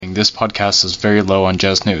Warning, this podcast is very low on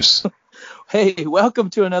jazz news. Hey, welcome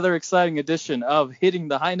to another exciting edition of Hitting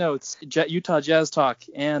the High Notes, Utah Jazz Talk.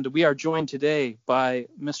 And we are joined today by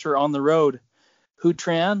Mr. On the Road, Hu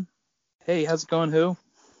Tran. Hey, how's it going, Hu?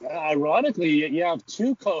 Ironically, you have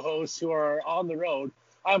two co-hosts who are on the road.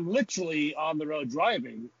 I'm literally on the road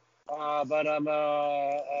driving, but I'm,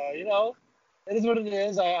 it is what it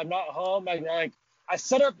is. I'm not home. I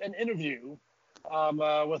set up an interview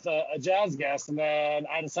with a jazz guest, and then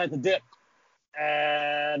I decided to dip.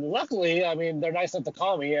 And luckily, I mean, they're nice enough to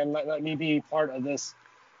call me and let me be part of this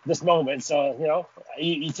moment. So,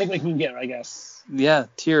 you take what you can get, I guess. Yeah,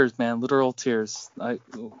 tears, man, literal tears.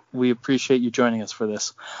 We appreciate you joining us for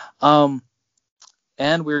this. And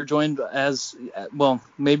we're joined as, well,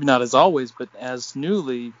 maybe not as always, but as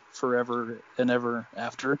newly, forever and ever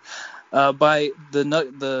after, by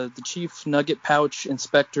the chief nugget pouch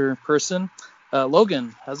inspector person,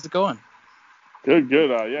 Logan. How's it going? Good.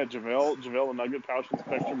 JaVale, the Nugget Pouch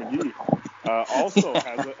Inspector McGee, also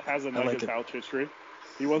has a Nugget Pouch history.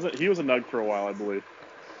 He was a Nug for a while, I believe.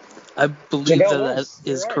 I believe that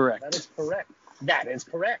is correct. That is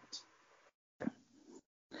correct.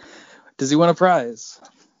 Does he win a prize?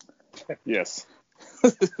 Yes.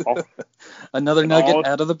 Another nugget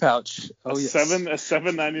out of the pouch. Oh, yes. A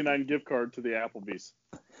 $7.99 gift card to the Applebee's.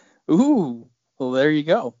 Ooh, well, there you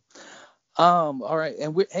go. All right,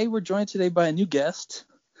 and we're joined today by a new guest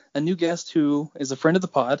who is a friend of the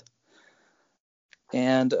pod,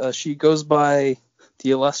 and she goes by the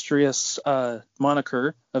illustrious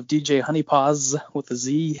moniker of DJ HoneyPaws with a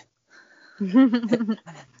Z.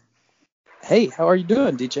 Hey, how are you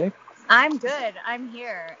doing, DJ? I'm good. I'm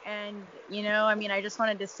here, and I just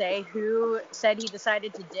wanted to say who said he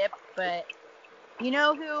decided to dip, but you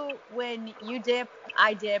know who? When you dip,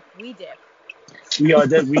 I dip, we dip. We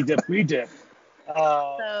dip.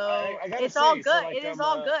 So it's all good. It is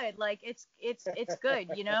all good. Like it's good.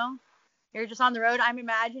 You're just on the road. I'm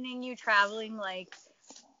imagining you traveling like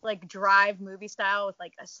Drive movie style with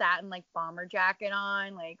like a satin like bomber jacket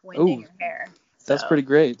on, like winding your hair. That's pretty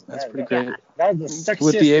great. That's pretty great. That is the sexiest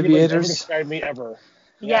with the aviators. Ever described me ever.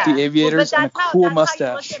 Yeah. The aviators and a cool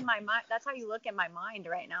mustache. That's how you look in my mind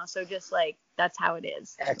right now. So just like that's how it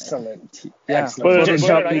is. Excellent. Yeah. Excellent. But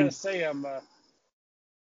I gotta say,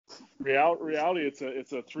 Reality, it's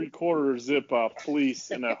a 3/4 zip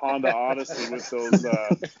fleece in a Honda Odyssey with those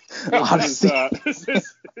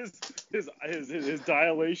his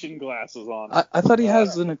dilation glasses on. I thought he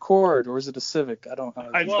has an Accord, or is it a Civic? I don't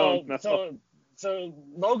know. So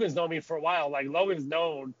Logan's known me for a while. Like Logan's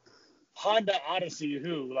known Honda Odyssey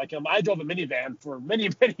who. Like I drove a minivan for many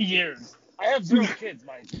years. I have 0 kids,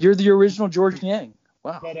 mind you. You're the original George Yang.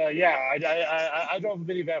 Wow. But I drove a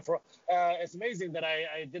minivan for. It's amazing that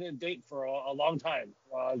I didn't date for a long time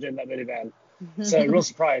while I was in that minivan. So real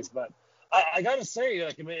surprised. But I gotta say,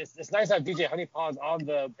 like, I mean, it's nice to have DJ HoneyPaws on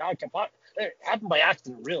the podcast. It happened by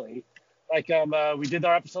accident, really. Like we did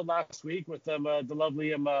our episode last week with the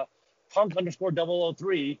lovely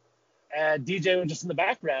Punk_003, and DJ was just in the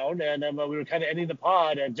background, and we were kind of ending the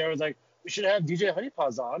pod, and Jared was like, we should have DJ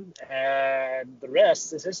HoneyPaws on, and the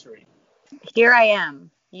rest is history. Here I am.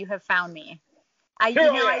 You have found me. I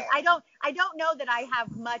don't know that I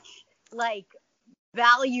have much like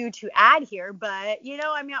value to add here, but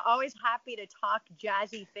I'm always happy to talk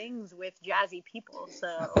jazzy things with jazzy people. So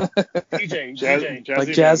DJ,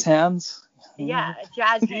 like jazz hands. Yeah,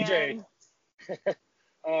 jazz DJ. hands.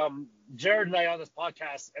 Jared and I on this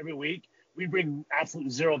podcast every week, we bring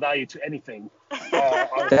absolute zero value to anything on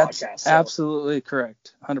the That's podcast. So. Absolutely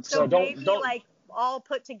correct. 100%. So maybe like all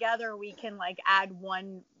put together, we can like add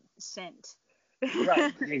 1 cent.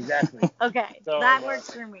 Right, exactly. Okay, so, that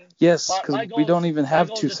works for me. Yes, because we don't even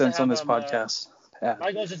have 2 cents on this podcast.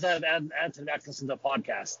 My goal is just to have Anton access to the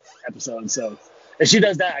podcast episode. So if she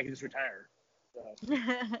does that, I can just retire. So.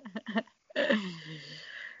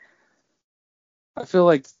 I feel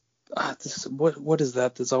like what is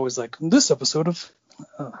that? That's always like this episode of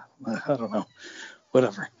I don't know,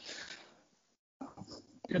 whatever.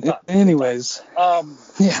 Anyways, yeah.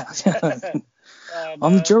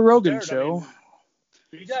 On the Joe Rogan show.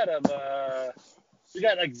 We got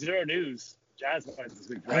like 0 news jazz wise this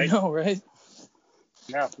week, right? I know, right?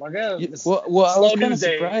 Yeah. Well, I was kind of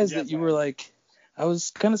surprised that you were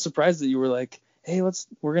like, hey,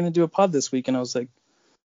 we're gonna do a pod this week, and I was like,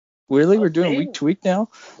 really? We're doing week to week now?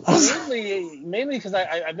 Mainly because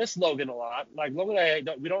I miss Logan a lot. Like Logan,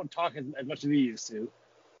 we don't talk as much as we used to.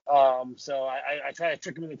 So I try to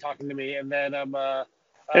trick him into talking to me, and then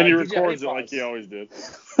and he records it like he always did.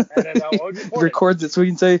 And then he records it so we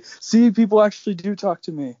can say, see, people actually do talk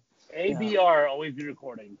to me. ABR always be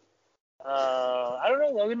recording. I don't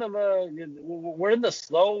know, Logan. We're in the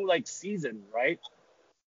slow season, right?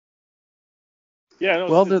 Yeah. No,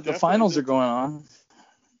 well, the finals are going on.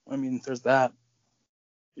 I mean, there's that.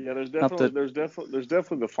 Yeah, there's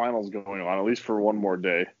definitely the finals going on, at least for one more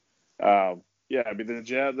day. Yeah, I mean the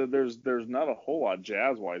Jazz. There's not a whole lot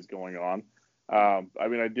Jazz wise going on. I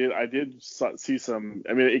mean, I did see some.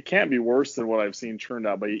 I mean, it can't be worse than what I've seen churned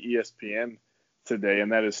out by ESPN today,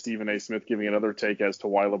 and that is Stephen A. Smith giving another take as to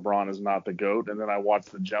why LeBron is not the GOAT. And then I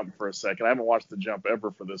watched The Jump for a second. I haven't watched The Jump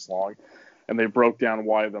ever for this long, and they broke down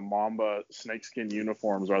why the Mamba snakeskin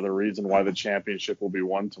uniforms are the reason why the championship will be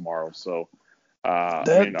won tomorrow. So.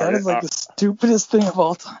 That is like the stupidest thing of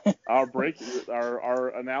all time. Our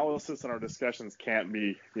analysis and our discussions can't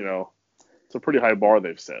be, it's a pretty high bar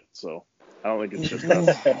they've set. So I don't think it's just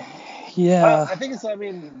us. Yeah. I think it's. I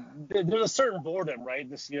mean, there's a certain boredom, right,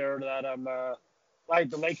 this year that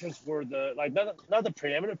the Lakers were not the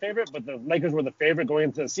preeminent favorite, but the Lakers were the favorite going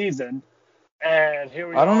into the season, and here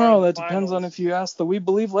we are. I don't know. That depends on if you ask the We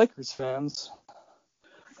Believe Lakers fans.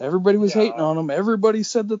 Everybody was hating on them. Everybody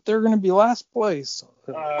said that they're going to be last place,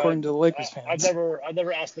 according to the Lakers fans. I've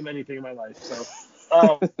never asked them anything in my life. So,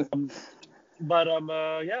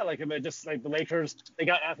 just like the Lakers, they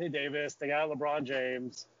got Anthony Davis, they got LeBron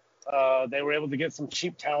James. They were able to get some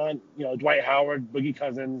cheap talent, Dwight Howard, Boogie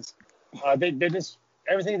Cousins. They just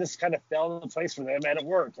everything just kind of fell into place for them, and it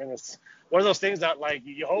worked. And it's one of those things that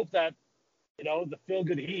you hope that the feel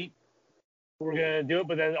good Heat. We're going to do it,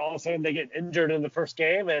 but then all of a sudden they get injured in the first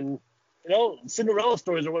game. And, Cinderella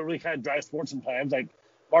stories are what really kind of drive sports sometimes. Like,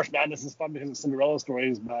 March Madness is fun because of Cinderella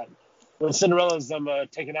stories, but when Cinderella's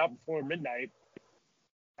taken out before midnight,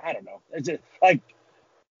 I don't know. It's just, we're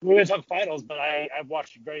going to talk finals, but I've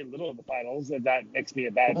watched very little of the finals, and that makes me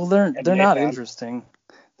a bad Well, they're not fan. Interesting.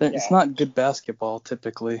 It's not good basketball,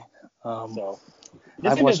 typically. So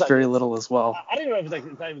I've watched very little as well. I don't even know if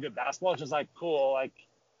it's not even good basketball. It's just, cool.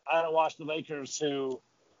 I don't watch the Lakers who,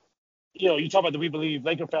 you talk about the We Believe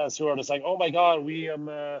Laker fans who are just oh my God, we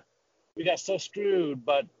got so screwed.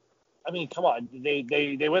 But I mean, come on,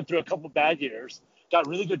 they went through a couple bad years, got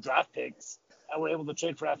really good draft picks, and were able to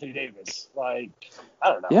trade for Anthony Davis. I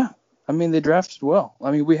don't know. Yeah, I mean they drafted well. I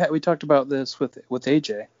mean we talked about this with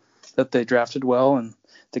AJ, that they drafted well and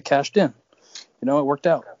they cashed in. It worked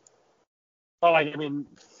out. Well, I mean,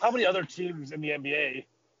 how many other teams in the NBA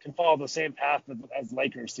can follow the same path as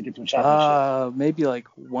Lakers to get to a championship? Maybe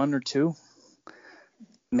one or two.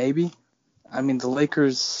 Maybe. I mean, the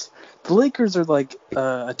Lakers are like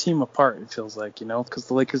a team apart, it feels like, because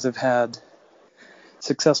the Lakers have had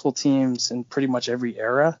successful teams in pretty much every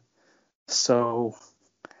era. So,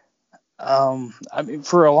 I mean,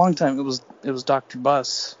 for a long time, it was Dr.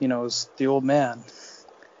 Buss, it was the old man.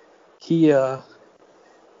 He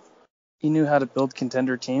knew how to build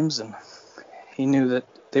contender teams, and he knew that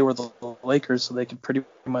they were the Lakers, so they could pretty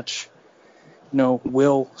much,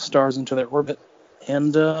 will stars into their orbit.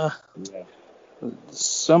 And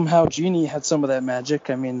somehow Jeannie had some of that magic.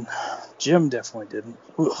 I mean, Jim definitely didn't.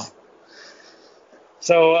 Ugh.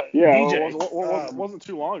 So DJ, it wasn't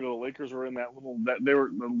too long ago. The Lakers were in the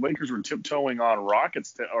Lakers were tiptoeing on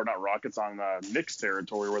Knicks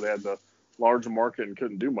territory where they had the large market and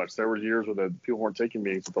couldn't do much. There were years where the people weren't taking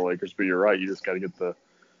meetings with the Lakers, but you're right. You just got to get the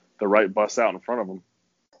right bus out in front of them.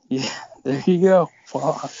 Yeah, there you go.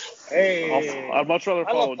 Wow. Hey, I'd much rather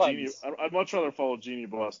follow Jeannie. I'd much rather follow Jeannie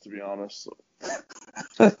Bus, to be honest.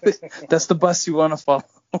 That's the bus you want to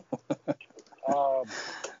follow.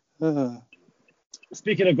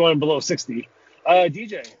 Speaking of going below 60,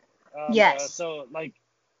 DJ. Yes. So,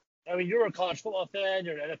 you're a college football fan.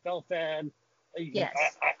 You're an NFL fan. Yes.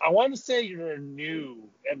 I want to say you're a new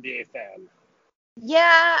NBA fan.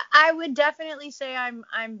 Yeah, I would definitely say I'm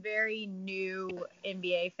very new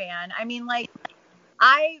NBA fan. I mean,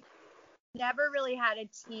 I never really had a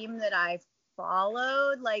team that I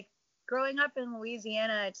followed. Growing up in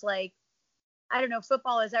Louisiana, it's I don't know,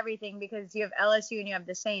 football is everything because you have LSU and you have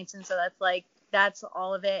the Saints, and so that's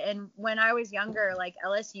all of it. And when I was younger,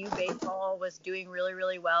 LSU baseball was doing really,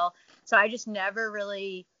 really well. So I just never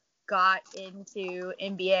really got into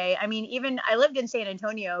NBA. I mean, even I lived in San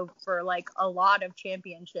Antonio for a lot of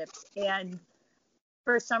championships, and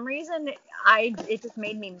for some reason it just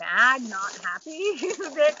made me mad, not happy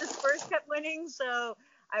that the Spurs kept winning. So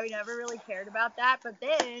I never really cared about that. But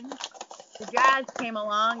then the Jazz came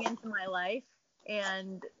along into my life,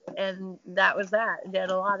 and that was that.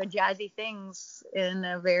 Did a lot of jazzy things in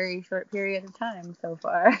a very short period of time so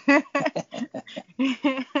far.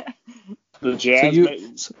 The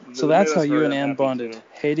Jazz. So that's how you and Ann bonded,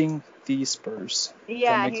 hating the Spurs.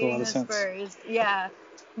 Yeah, hating the Spurs. Yeah.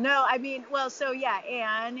 No, I mean, well, so yeah,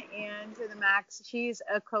 Anne to the max. She's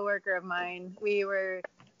a coworker of mine. We were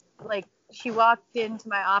like, she walked into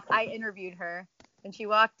my office. I interviewed her, and she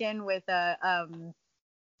walked in with a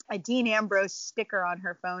Dean Ambrose sticker on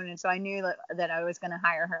her phone, and so I knew that I was gonna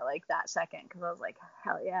hire her like that second, because I was like,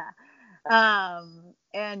 hell yeah.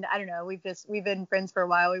 And I don't know, we've been friends for a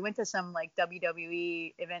while. We went to some like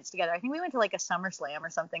WWE events together. I think we went to like a SummerSlam or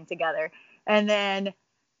something together, and then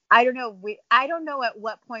I don't know at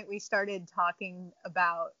what point we started talking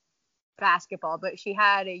about basketball, but she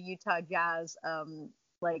had a Utah Jazz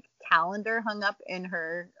like calendar hung up in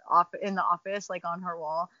the office, like on her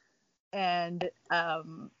wall. And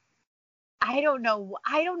I don't know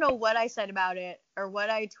what I said about it or what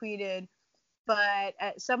I tweeted, but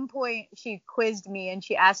at some point she quizzed me and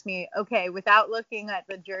she asked me, okay, without looking at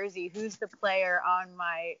the jersey, who's the player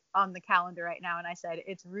on the calendar right now? And I said,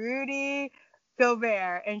 it's Rudy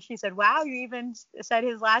Gobert. And she said, wow, you even said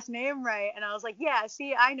his last name right. And I was like, yeah,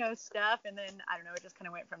 see, I know stuff. And then I don't know, it just kind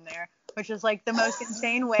of went from there, which is like the most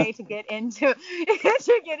insane way to get into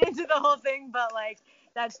the whole thing, but like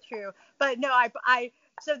that's true. But no,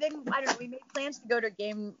 so then I don't know, we made plans to go to a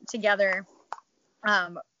game together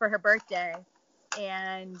for her birthday,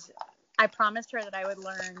 and I promised her that I would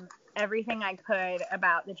learn everything I could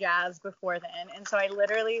about the Jazz before then. And so I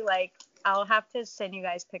literally, like, I'll have to send you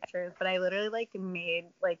guys pictures, but I literally like made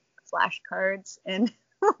like flashcards and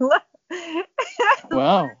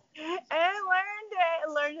wow. And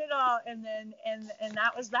learned it all. And then and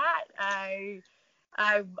that was that. I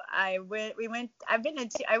went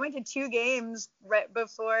to 2 games right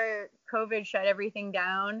before COVID shut everything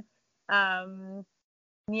down.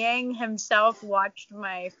 Yang himself watched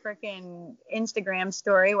my freaking Instagram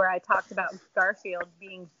story where I talked about Garfield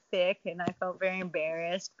being thick, and I felt very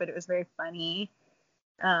embarrassed, but it was very funny.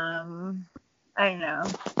 I don't know,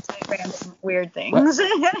 random weird things.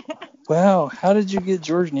 Wow, how did you get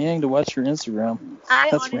George Niang to watch your Instagram?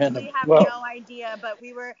 That's honestly random. have no idea, but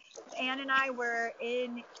Ann and I were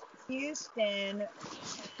in Houston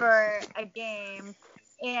for a game,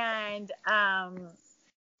 and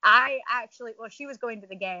she was going to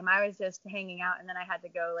the game. I was just hanging out, and then I had to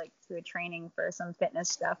go like to a training for some fitness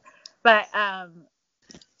stuff. But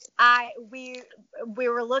we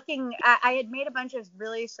were looking. I had made a bunch of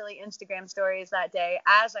really silly Instagram stories that day,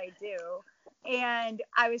 as I do, and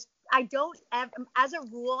as a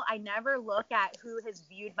rule, I never look at who has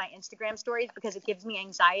viewed my Instagram stories because it gives me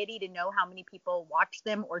anxiety to know how many people watch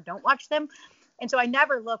them or don't watch them. And so I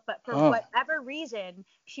never look, but for whatever reason,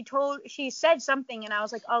 she said something, and I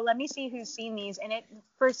was like, oh, let me see who's seen these. And it,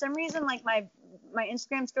 for some reason, like my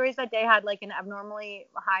Instagram stories that day had like an abnormally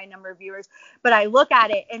high number of viewers, but I look at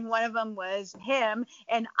it and one of them was him.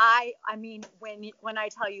 And I mean, when I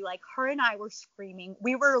tell you, like, her and I were screaming,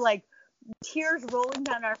 we were like tears rolling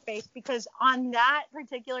down our face, because on that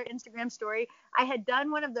particular Instagram story, I had done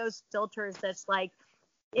one of those filters that's like,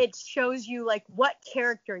 it shows you like what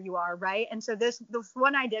character you are, right? And so this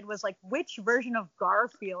one I did was like, which version of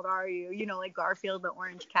Garfield are you? You know, like Garfield the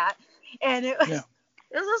orange cat. And it was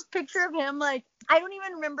this picture of him, like, I don't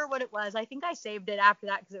even remember what it was. I think I saved it after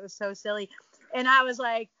that because it was so silly. And I was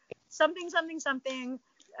like, something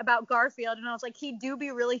about Garfield, and I was like, he do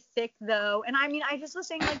be really thick though. And I mean, I just was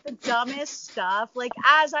saying like the dumbest stuff, like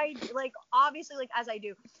obviously as I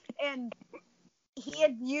do. And he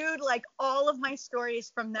had viewed like all of my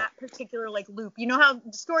stories from that particular like loop. You know how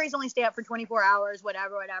stories only stay up for 24 hours,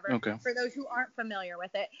 whatever. Okay. For those who aren't familiar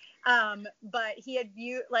with it. But he had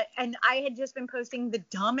viewed like, and I had just been posting the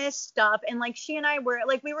dumbest stuff. And like, she and I were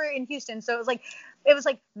like, we were in Houston. So it was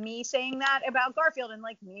like me saying that about Garfield and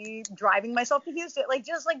like me driving myself to Houston, like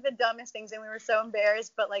just like the dumbest things. And we were so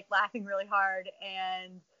embarrassed, but like laughing really hard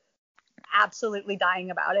and absolutely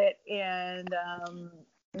dying about it. And,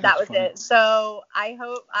 that was it. So I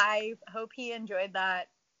hope he enjoyed that.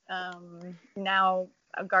 Now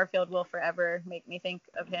Garfield will forever make me think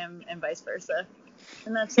of him, and vice versa.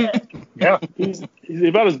 And that's it. Yeah, he's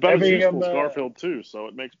about as bad as useful as Garfield too, so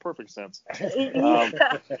it makes perfect sense.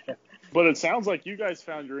 But it sounds like you guys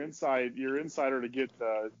found your insider to get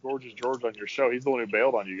Gorgeous George on your show. He's the one who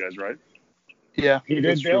bailed on you guys, right? Yeah, he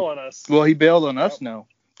did bail on us. Well, he bailed on us now.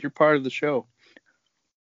 You're part of the show.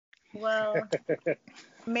 Well,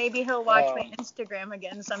 maybe he'll watch my Instagram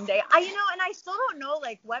again someday. And I still don't know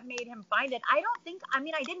like what made him find it. I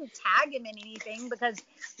didn't tag him in anything, because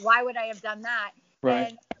why would I have done that?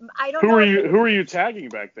 Right. And I don't know. Who were you tagging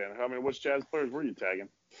back then? I mean, which Jazz players were you tagging?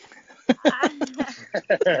 I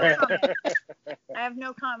have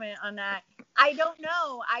no comment on that. I don't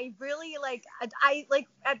know. I really I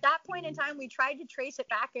at that point in time we tried to trace it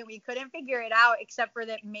back and we couldn't figure it out, except for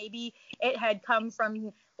that maybe it had come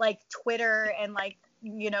from like Twitter and like,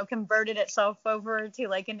 you know, converted itself over to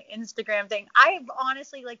like an Instagram thing. I've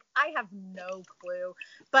honestly I have no clue.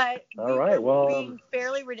 But we were being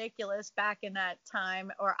fairly ridiculous back in that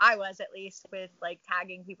time, or I was at least, with like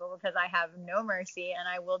tagging people, because I have no mercy and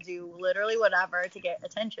I will do literally whatever to get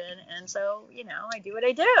attention. And so, you know, I do what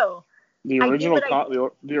I do. The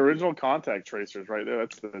original contact tracers, right there.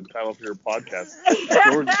 That's the title for your podcast.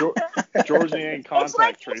 Georgian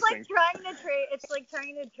contact tracing. It's like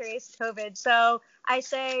trying to trace COVID. So I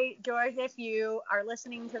say, George, if you are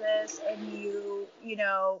listening to this and you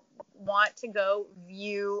know, want to go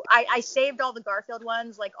view, I saved all the Garfield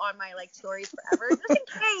ones like on my like stories forever, just in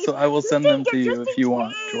case. So I will send them to you if you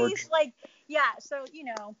want, George. Like, yeah, so, you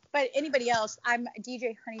know, but anybody else, I'm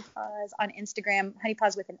DJ HoneyPaws on Instagram,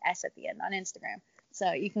 HoneyPaws with an S at the end on Instagram.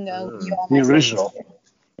 So you can go view all my the original.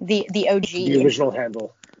 The OG. The original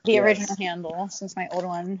handle. The original handle, since my old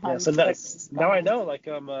one. Yeah, so now I know, like,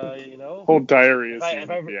 you know. Whole diary is a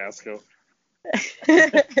fiasco.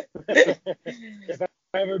 If I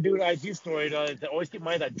ever do an IG story, to always keep in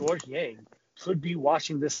mind that George Yang could be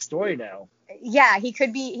watching this story now. Yeah, he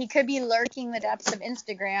could be lurking the depths of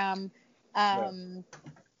Instagram. I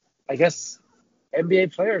guess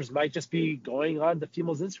NBA players might just be going on the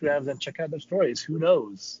females' Instagrams and check out their stories. Who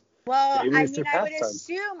knows? Well, I mean, I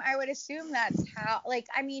would assume that's how, like,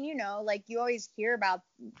 I mean, you know, like you always hear about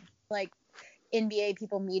like NBA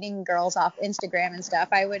people meeting girls off Instagram and stuff.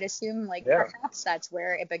 I would assume perhaps that's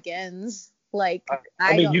where it begins. Like,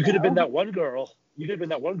 I mean, you could have been that one girl. You could have been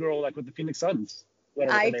that one girl like with the Phoenix Suns.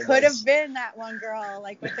 I could have been that one girl,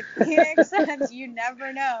 like with the Phoenix Suns. You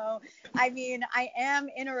never know. I mean, I am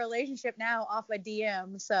in a relationship now off a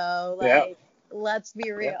DM, so let's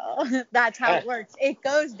be real. Yeah. That's how it works. It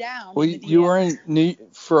goes down. Well, you were in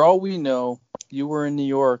for all we know, you were in New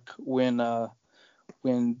York when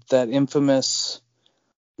that infamous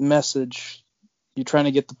message, you trying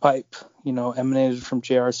to get the pipe, you know, emanated from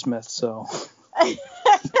J.R. Smith. So.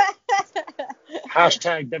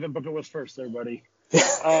 Hashtag Devin Booker was first, everybody.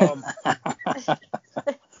 I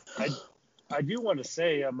do want to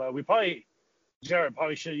say, Jared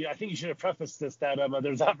probably should. I think you should have prefaced this that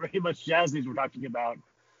there's not very much jazz news we're talking about.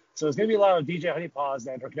 So there's going to be a lot of DJ HoneyPaws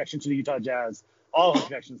and her connection to the Utah Jazz. All her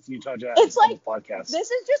connections to Utah Jazz. It's like on the podcast.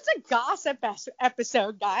 This is just a gossip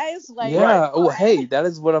episode, guys. Like, yeah. Right. Oh, hey, that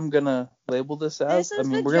is what I'm gonna label this as. I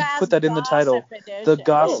mean, we're gonna put that in the title. Edition. The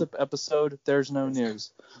gossip episode. There's no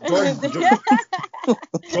news.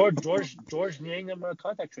 George Yang, I'm a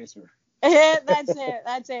contact tracer.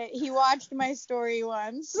 That's it. He watched my story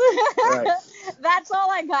once. Right. That's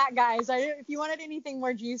all I got, guys. If you wanted anything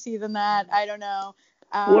more juicy than that, I don't know.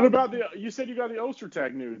 What about you said you got the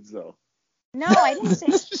Ostertag nudes though? No, I didn't say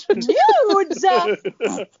nudes.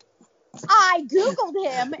 I googled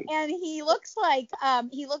him, and he looks like a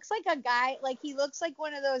guy, like he looks like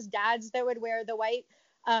one of those dads that would wear the white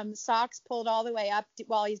socks pulled all the way up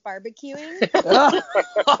while he's barbecuing.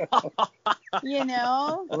 You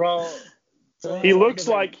know. Bro, he looks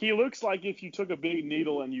like if you took a big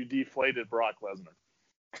needle and you deflated Brock Lesnar.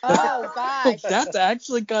 Oh gosh. That's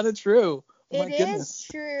actually kind of true. Oh, it is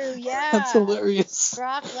true, yeah. That's hilarious.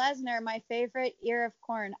 Brock Lesnar, my favorite ear of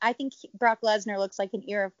corn. I think Brock Lesnar looks like an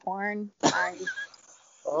ear of corn. I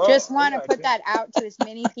just want to put that out to as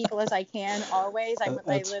many people as I can, always. I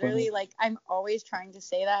literally, funny. I'm always trying to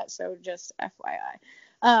say that, so just FYI.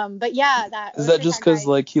 But yeah, that is that just because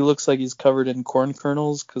he looks like he's covered in corn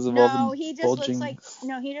kernels because of all the bulging. He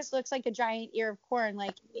just looks like a giant ear of corn.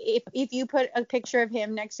 Like if you put a picture of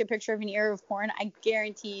him next to a picture of an ear of corn, I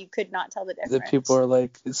guarantee you could not tell the difference. The people are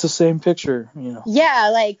like, it's the same picture, you know.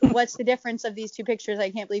 Yeah, like what's the difference of these two pictures?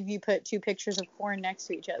 I can't believe you put two pictures of corn next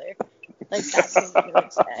to each other. Like that's what you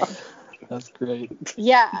would say. That's great.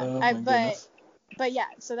 Yeah, but yeah,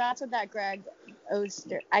 so that's what that Greg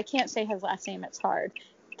Oster. I can't say his last name. It's hard.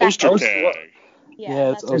 Ostertag.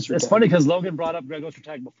 Yeah, it's funny because Logan brought up Greg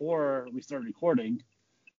Ostertag before we started recording,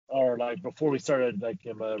 or before we started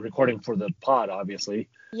recording for the pod, obviously.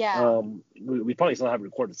 Yeah. We probably still have it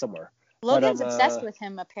recorded somewhere. Logan's obsessed with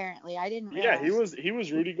him apparently. I didn't realize. Yeah, he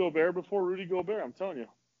was Rudy Gobert before Rudy Gobert. I'm telling you.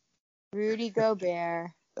 Rudy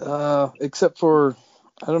Gobert. Except for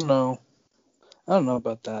I don't know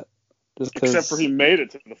about that. Except for he made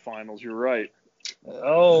it to the finals. You're right.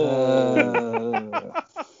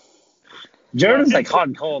 Jared is hot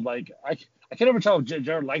and cold. I can never tell if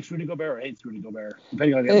Jared likes Rudy Gobert or hates Rudy Gobert,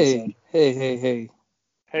 depending on the episode. Hey.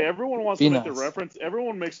 Hey, everyone wants to make the reference.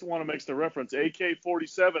 Everyone want to make the reference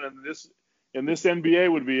AK-47, and in this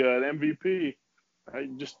NBA would be an MVP.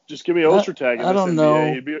 Just give me Ostertag in this NBA. I don't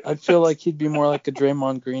know. I feel like he'd be more like a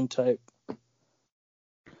Draymond Green type.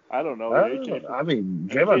 I don't know. I mean,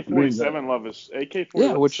 Draymond AK-47 love is AK-47.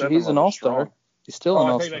 Yeah, which he's an all-star. He's still an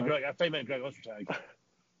all-star. I thought you meant Greg Ostertag.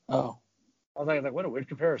 Oh. I was like, what a weird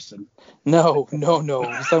comparison. No. He's talking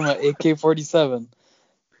about AK-47.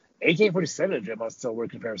 AK-47 and Draymond's still a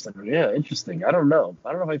weird comparison. Yeah, interesting. I don't know if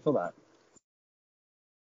I feel that.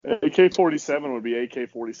 AK-47 would be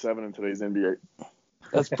AK-47 in today's NBA.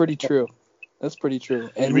 That's pretty true. And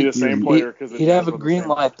he'd be the same player because he'd have a green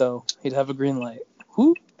light though. He'd have a green light.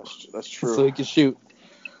 Whoop. That's true. So he could shoot.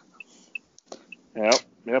 Yep.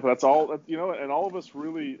 That's all. And all of us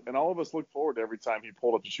look forward to every time he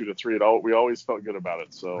pulled up to shoot a three. We always felt good about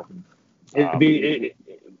it. So he'd get the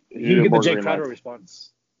Jay Crowder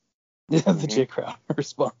response. Yeah, the Jay Crowder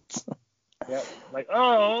response. Yep. Like,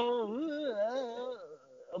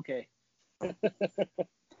 okay.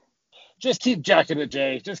 Just keep jacking it,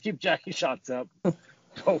 Jay. Just keep jacking shots up.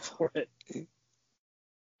 Go for it.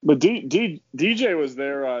 But DJ was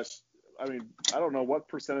there. I don't know what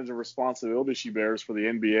percentage of responsibility she bears for the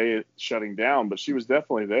NBA shutting down, but she was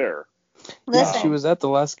definitely there. Listen, she was at the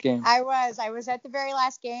last game. I was at the very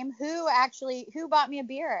last game. Who bought me a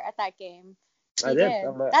beer at that game? I did.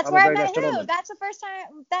 That's where I met Who. That's the first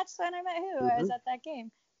time. That's when I met Who. Mm-hmm. I was at that game,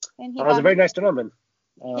 and he was a very nice gentleman.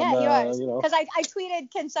 Yeah, he was. Because I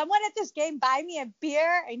tweeted, "Can someone at this game buy me a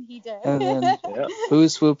beer?" And he did. And then Who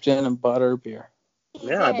swooped in and bought her a beer.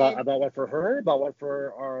 I bought one for her. Bought one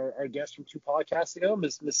for our guest from 2 podcasts ago,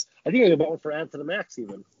 Miss. I think I bought one for Ann to the Max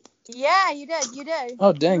even. Yeah, you did.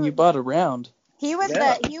 Oh dang, you bought a round. He was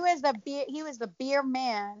the beer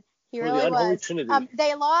man. He really was.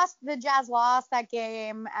 The Jazz lost that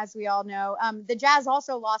game, as we all know. The Jazz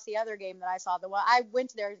also lost the other game that I saw. I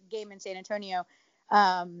went to their game in San Antonio,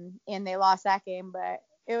 and they lost that game, but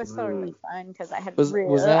it was still really fun because I had was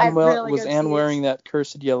Ann wearing that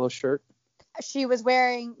cursed yellow shirt? She was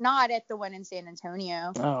wearing, not at the one in San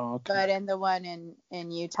Antonio, okay, but in the one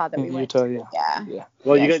in Utah that we went to. Yeah.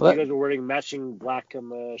 Well, you guys were wearing matching black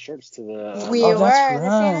shirts to the. We were. Right. The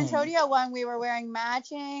San Antonio one, we were wearing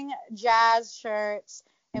matching Jazz shirts,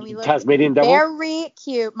 and we looked Tasmanian Devil? very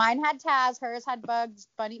cute. Mine had Taz, hers had Bugs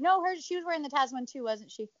Bunny. No, she was wearing the Taz one too,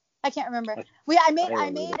 wasn't she? I can't remember.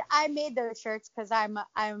 I made those shirts because I'm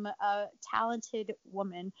a talented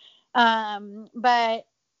woman. But.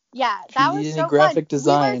 Yeah, that was so graphic fun.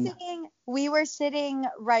 Design. We were sitting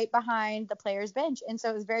right behind the players' bench, and so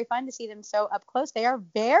it was very fun to see them so up close. They are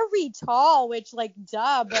very tall, which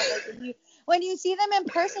duh, but when you see them in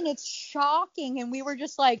person, it's shocking. And we were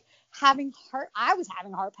just I was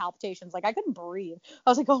having heart palpitations, I couldn't breathe. I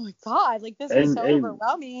was like, oh my god, this is so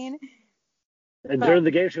overwhelming. And during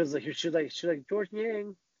the game, she was like George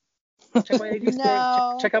Yang. Check my IG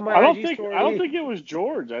story. Check out my IG story. I don't think it was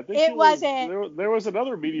George. I think it wasn't. There was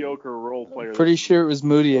another mediocre role player. Pretty sure it was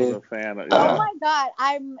Moody. Was a fan. Yeah. Oh my god,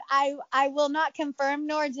 I will not confirm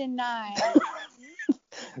nor deny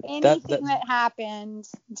anything that happened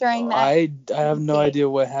during that. I have no idea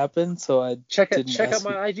what happened, so I check out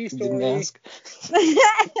my IG story. Didn't ask.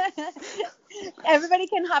 Everybody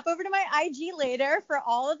can hop over to my IG later for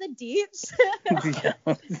all of the deets.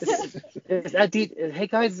 Hey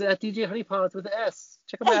guys, it's at DJ HoneyPaws with an S.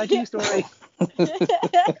 Check out my IG story.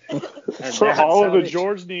 For all of the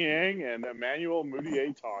George Niang and Emmanuel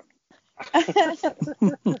Moutier talk. Listen,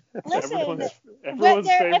 everyone's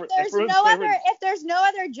favorite. If there's no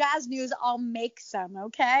other Jazz news, I'll make some.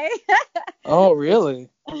 Okay. Oh really?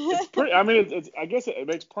 It's pretty. I mean, I guess it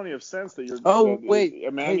makes plenty of sense that you're. Wait,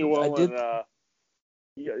 Emmanuel and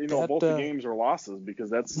both the games are losses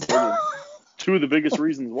because that's two of the biggest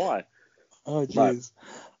reasons why. Oh jeez.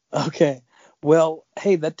 Okay. Well,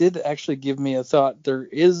 hey, that did actually give me a thought. There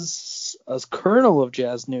is a kernel of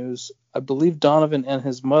Jazz news. I believe Donovan and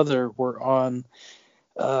his mother were on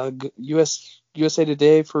USA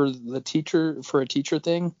Today for a teacher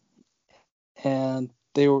thing, and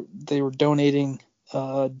they were donating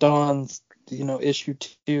Don's issue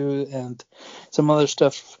 2 and some other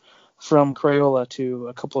stuff from Crayola to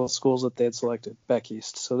a couple of schools that they had selected back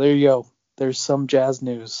east. So there you go. There's some Jazz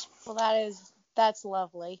news. Well, that's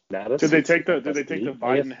lovely. Did they take the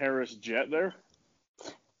Biden-Harris jet there?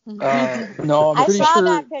 No, I'm pretty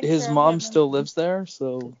sure his mom still lives there.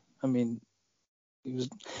 So I mean,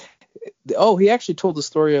 he actually told the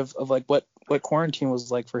story of what quarantine was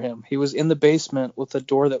like for him. He was in the basement with a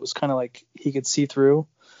door that was kind of he could see through.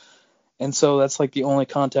 And so that's the only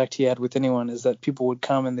contact he had with anyone is that people would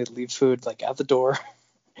come and they'd leave food at the door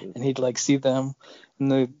and he'd see them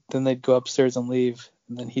and then they'd go upstairs and leave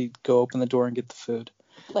and then he'd go open the door and get the food.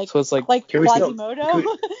 So it's like Quasimodo.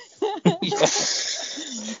 Yeah.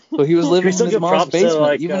 So he was living in his mom's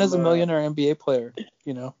basement, even as a millionaire NBA player.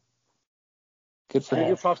 Good for him.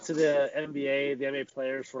 Give props to the NBA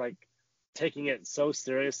players for like taking it so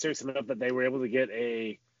serious enough that they were able to get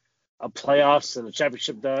a playoffs and a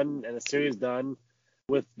championship done and a series done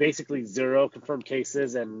with basically 0 confirmed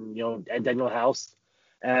cases and Daniel House,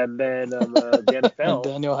 and then the NFL.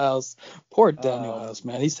 Daniel House, poor Daniel House,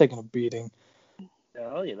 man, he's taking a beating. He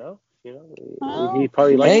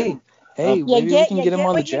probably liked it. Maybe we can get him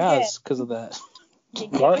on the Jazz because of that.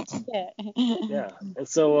 Yeah, and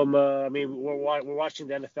so we're watching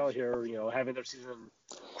the NFL here, having their season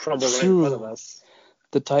crumble right in front of us.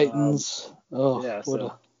 The Titans.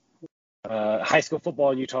 High school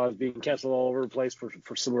football in Utah is being canceled all over the place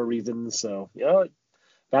for similar reasons. So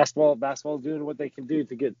basketball's doing what they can do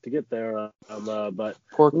to get there. But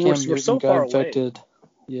poor Cam Newton got infected.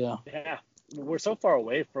 Yeah, we're so far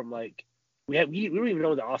away from like we don't even know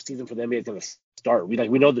when the off season for the NBA is going to start. We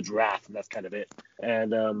know the draft and that's kind of it.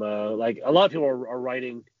 And like a lot of people are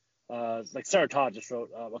writing, like Sarah Todd just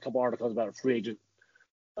wrote a couple articles about free agent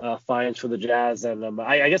fines for the Jazz, and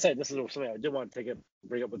I guess this is something I did want to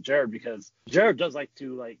bring up with Jared, because Jared does like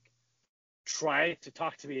to like try to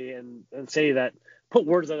talk to me and say that, put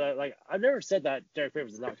words that like I've never said that Derek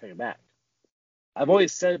Favors is not coming back. I've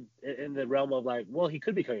always said in the realm of like, well, he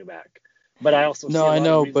could be coming back, but I also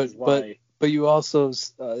but you also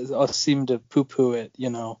seem to poo-poo it,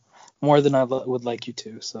 more than I would like you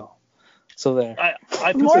to. So there.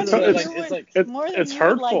 It's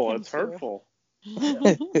hurtful. It's hurtful.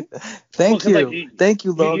 Thank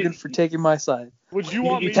you, Logan, for taking my side. Would you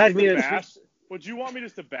want me to bash? Would you want me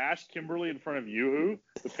just to bash Kimberly in front of you,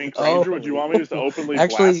 the Pink Ranger? Would you want me just to openly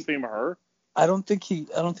blaspheme her? I don't think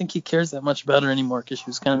he cares that much about her anymore because she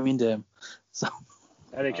was kind of mean to him. So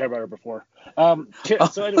I didn't care about her before. So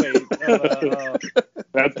anyway,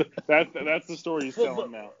 that's the story he's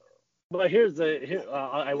telling now. But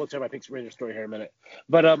I will tell my Pink Ranger story here in a minute.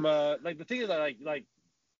 But like the thing is that like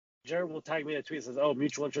Jared will tag me in a tweet and says, "Oh,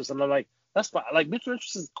 mutual interest," and I'm like, that's fine. Like mutual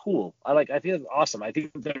interest is cool. I think it's awesome. I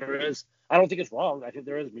think there is. I don't think it's wrong. I think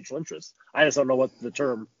there is mutual interest. I just don't know what the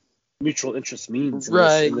term mutual interest means. In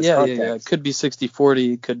this context. Yeah. It could be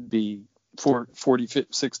 60-40. It could be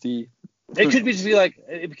 40-60. It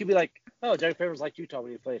could be like, oh, Derek Favors liked Utah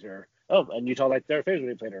when he played here. Oh, and Utah liked Derek Favors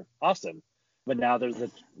when he played here. Awesome. But now there's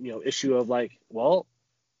the issue of like, well,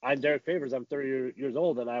 I'm Derek Favors. I'm 30 years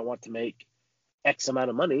old and I want to make X amount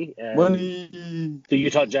of money, and the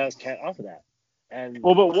Utah Jazz can't offer that. And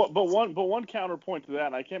but one counterpoint to that,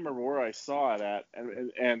 and I can't remember where I saw it at,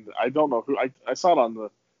 and I don't know who I saw it on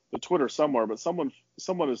the Twitter somewhere, but someone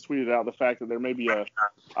has tweeted out the fact that there may be a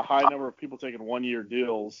high number of people taking 1-year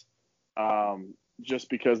deals, just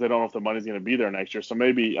because they don't know if the money's going to be there next year. So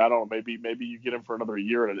maybe I don't know, maybe you get them for another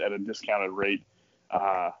year at a discounted rate.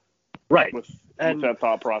 Right. With that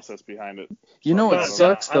thought process behind it. What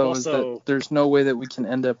sucks, though, is that there's no way that we can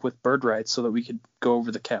end up with bird rights so that we could go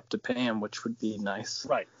over the cap to pay him, which would be nice.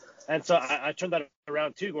 Right. And so I turned that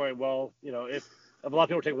around, too, going, well, if a lot of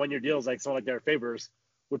people take 1-year deals, like someone like Derek Favors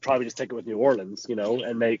would probably just take it with New Orleans,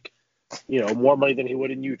 and make, more money than he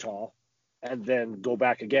would in Utah, and then go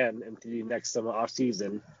back again into the next off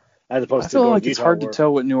season, as opposed to going to Utah. It's hard to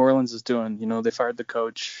tell what New Orleans is doing. They fired the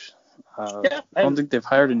coach. I don't think they've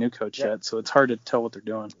hired a new coach yet, so it's hard to tell what they're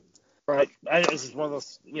doing. Right. This is one of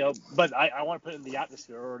those, but I want to put it in the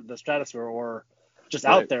atmosphere or the stratosphere or just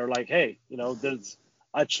out there, like, hey, there's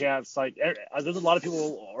a chance, like, there's a lot of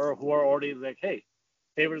people who are already like, hey,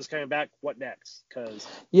 Favors is coming back, what next? Because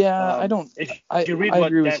I agree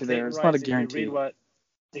with you there. It's not a guarantee.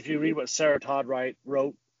 If you read what Sarah Todd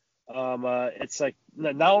wrote, it's like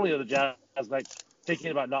not only are the Jazz like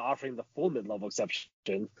thinking about not offering the full mid-level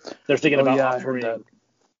exception, they're thinking about offering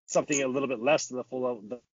something a little bit less than the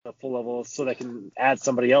full level, so they can add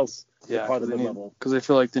somebody else to part of the mid-level. Because they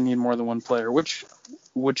feel like they need more than one player, which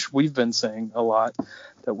we've been saying a lot,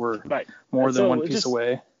 that we're more than one piece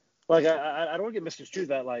away. Like I don't want to get misconstrued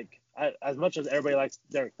that like as much as everybody likes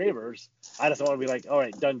Derek Favors, I just don't want to be like, all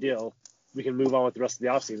right, done deal, we can move on with the rest of the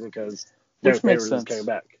offseason because Derek Favors is coming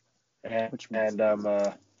back. And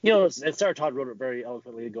Sarah Todd wrote it very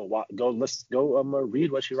eloquently. Go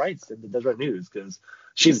read what she writes in the Deseret News, because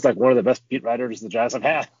she's like one of the best beat writers the Jazz have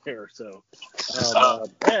had here. So,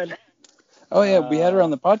 we had her on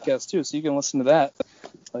the podcast too, so you can listen to that.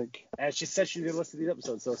 And she said she's gonna listen to these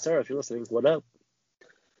episodes. So Sarah, if you're listening, what up?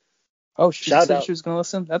 Oh, she said she was gonna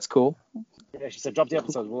listen. That's cool. Yeah, she said drop the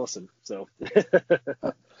episodes, we'll listen. So,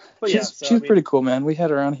 she's pretty cool, man. We had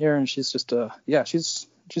her on here, and she's just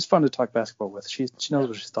she's fun to talk basketball with. She knows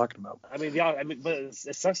what she's talking about. I mean, but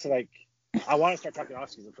it sucks to like. I want to start talking off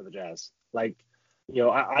season for the Jazz. Like, you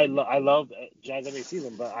know, I love Jazz NBA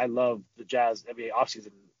season, but I love the Jazz NBA off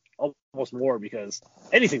season almost more because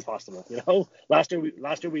anything's possible. You know, last year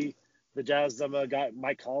the Jazz got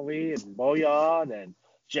Mike Conley and Bojan and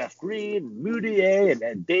Jeff Green and Moutier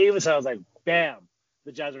and Davis. I was like, bam,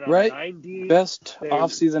 the Jazz are now right? 90. Best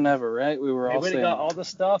off season ever, right? We were all saying. They got all the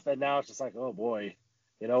stuff, and now it's just like, oh boy,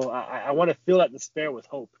 you know, I want to fill that despair with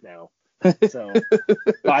hope now. So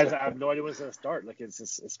I have no idea when it's going to start. Like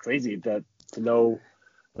it's crazy to know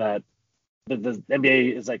that the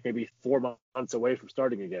NBA is like maybe 4 months away from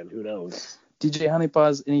starting again. Who knows? DJ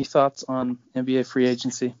HoneyPaws, any thoughts on NBA free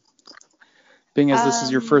agency? Being as this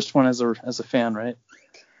is your first one as a fan, right?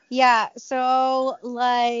 Yeah. So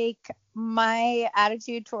like my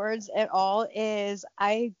attitude towards it all is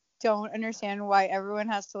I don't understand why everyone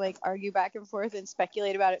has to like argue back and forth and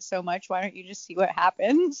speculate about it so much. Why don't you just see what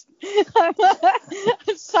happens?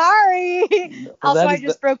 Sorry. Well, also, I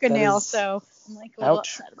just broke a nail, so I'm like a little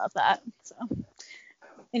upset about that. So,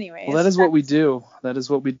 anyways. Well, that is what we do. That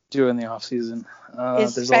is what we do in the off season.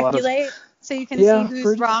 Is there's speculate so you can see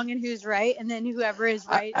who's wrong and who's right, and then whoever is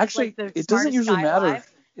right. Actually, is like the it doesn't usually matter.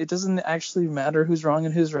 Alive. It doesn't actually matter who's wrong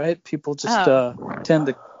and who's right. People just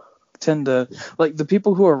tend to like the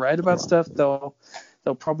people who are right about stuff. They'll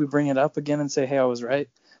probably bring it up again and say, hey, I was right.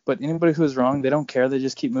 But anybody who is wrong, they don't care. They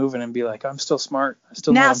just keep moving and be like, I'm still smart. I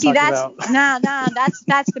still know what I'm talking about.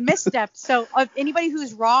 That's the misstep. So anybody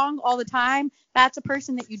who's wrong all the time, that's a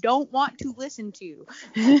person that you don't want to listen to.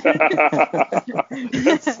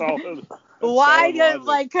 That's solid. Why do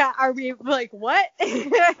are we like what?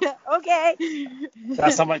 Okay.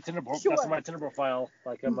 That's on my Tinder profile.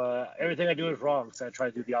 Like I'm everything I do is wrong, so I try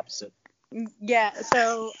to do the opposite. Yeah.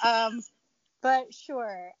 So but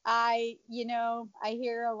sure, I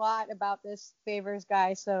hear a lot about this Favors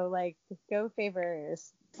guy, so like go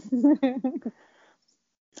Favors.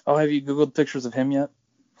 Oh, have you Googled pictures of him yet?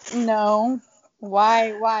 No.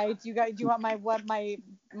 Why? Do you want my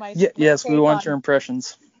yes, we want your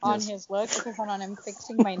impressions. On his look? Okay, hold on, I'm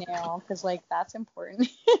fixing my nail because like that's important.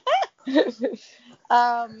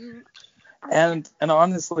 And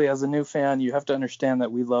honestly, as a new fan, you have to understand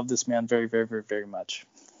that we love this man very, very, very, very much.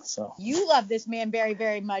 So you love this man very,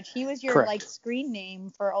 very much. He was your like screen name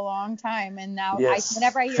for a long time, and now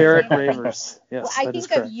whenever I hear his name, Ravers. Yes, I think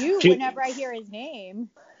of you whenever I hear his name.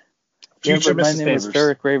 Future my name is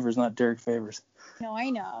Ferric Ravers, not Derek Favors. No, I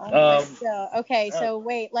know. So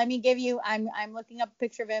wait, let me give you. I'm looking up a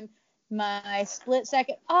picture of him. My split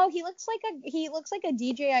second. Oh, he looks like a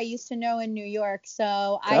DJ I used to know in New York.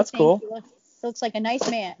 So I think cool. He looks like a nice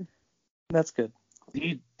man. That's good.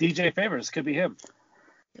 DJ Favors could be him.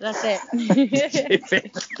 That's it. DJ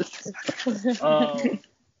Favors.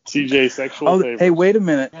 CJ sexual favors. Hey, wait a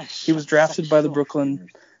minute. He was drafted by the Brooklyn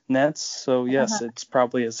Nets, so yes, it's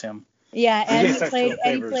probably is him. Yeah, and he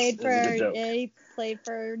played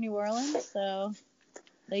for New Orleans, so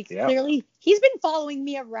clearly he's been following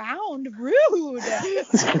me around. Rude.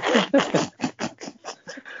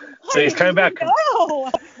 So he's coming back.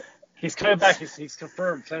 He's coming back. He's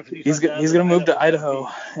confirmed. He's gonna move to Idaho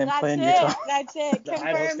and play in Utah. That's it.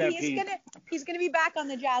 Confirmed. He's gonna be back on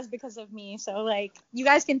the Jazz because of me. So like, you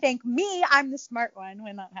guys can thank me. I'm the smart one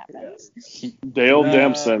when that happens. Dale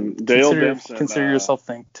Dempson. Consider yourself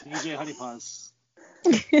thanked. DJ HoneyPaws.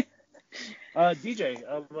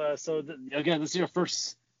 DJ. So again, this is your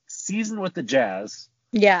first season with the Jazz.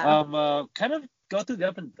 Yeah. Kind of go through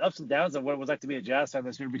the ups and downs of what it was like to be a Jazz fan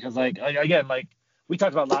this year, because we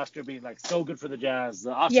talked about last year being like so good for the Jazz.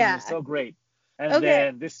 The offseason was so great. And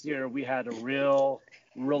then this year we had a real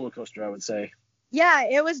roller coaster, I would say. Yeah,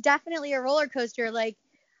 it was definitely a roller coaster. Like,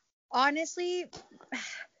 honestly,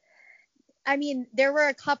 I mean, there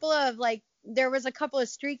was a couple of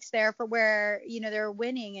streaks there for where, they're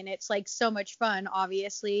winning and it's like so much fun,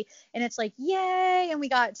 obviously. And it's like, yay. And we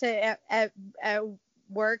got to at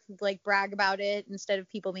work, like brag about it instead of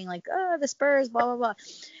people being like, oh, the Spurs, blah, blah, blah.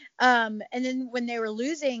 And then when they were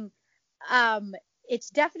losing, it's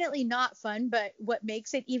definitely not fun, but what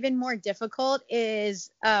makes it even more difficult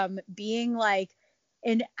is being like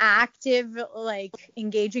an active, like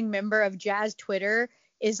engaging member of Jazz Twitter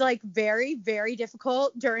is like very, very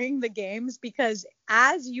difficult during the games, because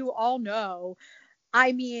as you all know,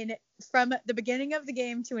 I mean, from the beginning of the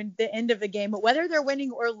game to the end of the game, whether they're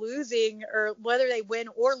winning or losing, or whether they win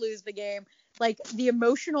or lose the game, like the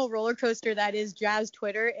emotional roller coaster that is Jazz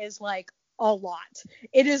Twitter is like a lot.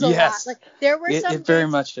 It is a lot. Like there were some games, very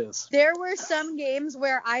much is. There were some games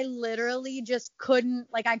where I literally just couldn't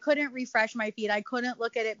refresh my feed. I couldn't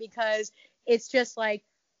look at it because it's just like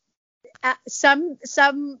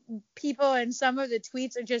some people and some of the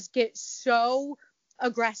tweets are just get so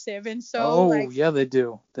aggressive and so yeah, they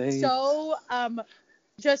do. So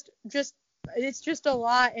just it's just a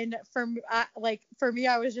lot, and for me,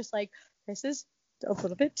 I was just like, this is a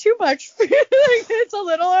little bit too much. It's a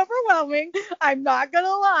little overwhelming. I'm not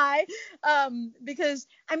gonna lie, because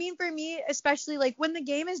I mean, for me, especially like when the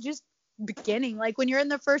game is just beginning, like when you're in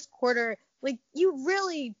the first quarter, like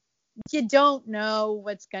you don't know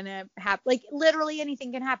what's gonna happen. Like literally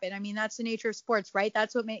anything can happen. I mean, that's the nature of sports, right?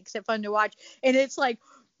 That's what makes it fun to watch. And it's like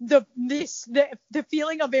the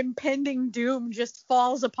feeling of impending doom just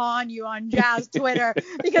falls upon you on Jazz Twitter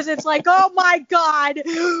because it's like, oh my God,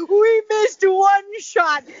 we missed one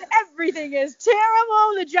shot. Everything is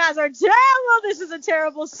terrible. The Jazz are terrible. This is a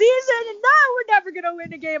terrible season. And no, we're never going to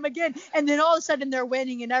win a game again. And then all of a sudden they're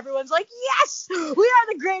winning and everyone's like, yes, we are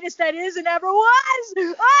the greatest that is and ever was.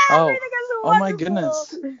 Everything is wonderful. Oh my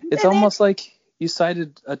goodness. It's almost like you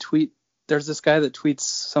cited a tweet. There's this guy that tweets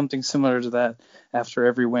something similar to that after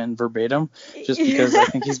every win verbatim, just because I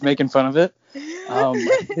think he's making fun of it.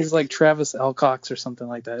 He's like Travis L. Cox or something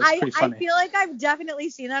like that. It's pretty funny. I feel like I've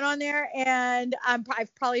definitely seen that on there, and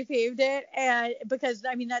I've probably faved it, and because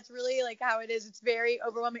I mean that's really like how it is. It's very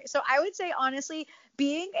overwhelming. So I would say honestly,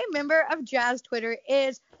 being a member of Jazz Twitter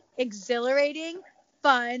is exhilarating,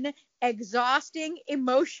 fun, exhausting,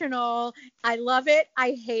 emotional. I love it.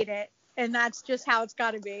 I hate it. And that's just how it's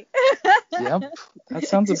got to be. Yep. That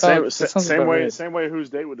sounds about same way. Right. Same way whose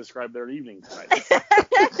date would describe their evening tonight.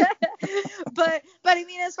 but I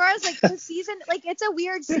mean, as far as like the season, like it's a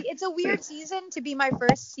weird season to be my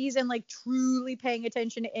first season like truly paying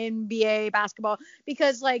attention to NBA basketball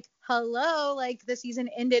because like hello, like the season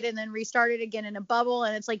ended and then restarted again in a bubble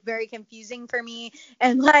and it's like very confusing for me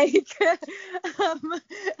and like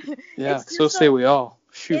yeah, so say we all.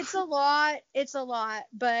 Shoot. It's a lot,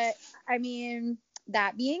 but I mean,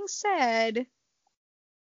 that being said,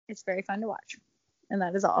 it's very fun to watch. And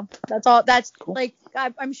that is all. That's all. That's cool. Like,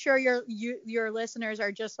 I'm sure your listeners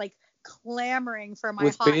are just like clamoring for my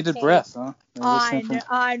with hot bated take breath, huh?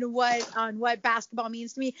 on what basketball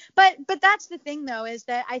means to me. But that's the thing though, is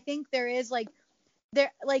that I think there is like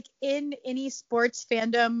in any sports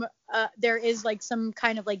fandom, there is like some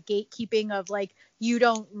kind of like gatekeeping of like you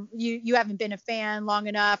haven't been a fan long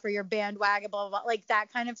enough or you're bandwagon, blah, blah, blah, like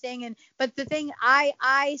that kind of thing. But the thing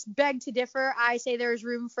I beg to differ. I say there's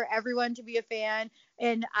room for everyone to be a fan,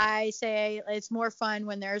 and I say it's more fun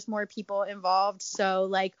when there's more people involved. So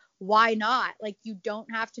like, why not? Like, you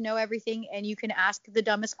don't have to know everything, and you can ask the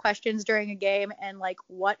dumbest questions during a game, and like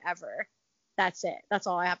whatever. That's it. That's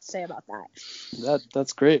all I have to say about that.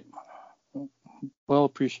 That's great. Well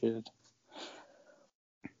appreciated.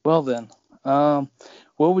 Well then,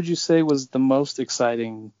 what would you say was the most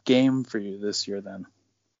exciting game for you this year then?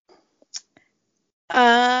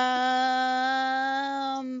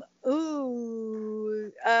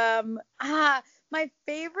 My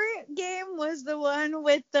favorite game was the one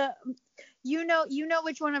with the, you know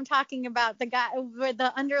which one I'm talking about, the guy with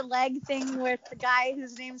the under leg thing with the guy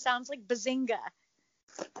whose name sounds like Bazinga.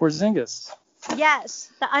 Porzingis.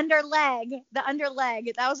 Yes, the under leg. That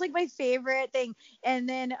was like my favorite thing. And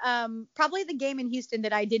then probably the game in Houston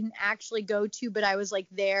that I didn't actually go to, but I was like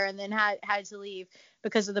there and then had to leave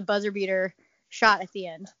because of the buzzer beater shot at the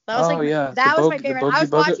end. That was that was my favorite. I was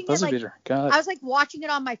watching it like I was like watching it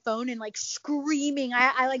on my phone and like screaming.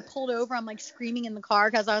 I like pulled over. I'm like screaming in the car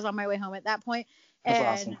because I was on my way home at that point. And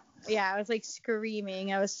that's awesome. Yeah, I was like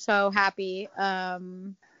screaming. I was so happy.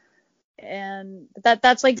 And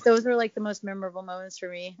that's like those were like the most memorable moments for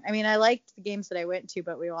me. I mean, I liked the games that I went to,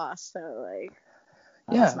 but we lost, so like.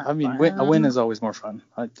 Yeah, I mean, a win is always more fun.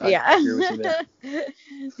 I agree with you there.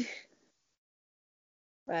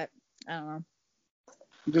 But I don't know.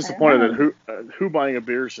 I'm disappointed that who buying a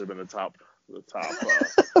beer should have been the top.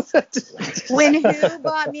 When who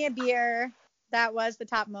bought me a beer, that was the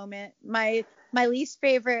top moment. My least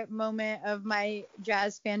favorite moment of my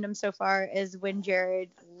Jazz fandom so far is when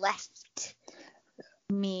Jared left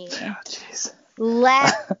me. Oh, jeez.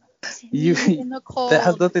 Left me in the cold. That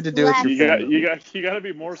has nothing to do with your fandom. You got to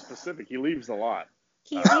be more specific. He leaves a lot.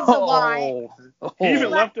 He leaves a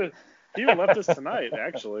lot. He even left us tonight,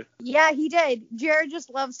 actually. Yeah, he did. Jared just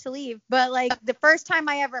loves to leave. But like the first time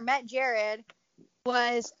I ever met Jared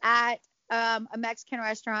was at a Mexican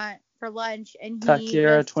restaurant for lunch, and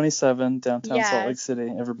Taquera 27, downtown Salt Lake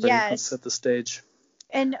City. Everybody, let's set the stage.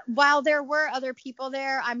 And while there were other people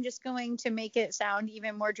there, I'm just going to make it sound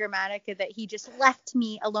even more dramatic that he just left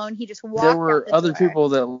me alone. He just walked out the door. There were other people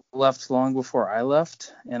that left long before I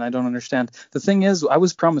left, and I don't understand. The thing is, I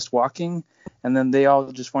was promised walking, and then they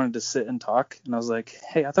all just wanted to sit and talk. And I was like,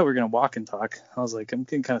 hey, I thought we were going to walk and talk. I was like, I'm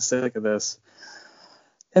getting kind of sick of this.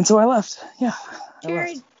 And so I left. Yeah.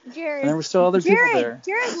 Jared. And there were still other people there.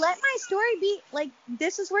 Jared, let my story be, like,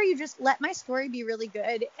 this is where you just let my story be really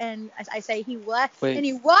good. And I say he left, and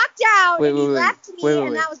he walked out, and he left me,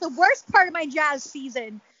 and that was the worst part of my jazz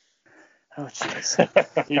season. Oh,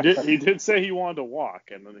 jeez. He did say he wanted to walk,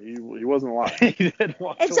 and he wasn't lying. He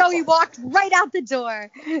walked right out the door.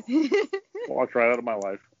 Walked right out of my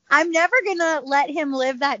life. I'm never going to let him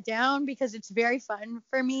live that down because it's very fun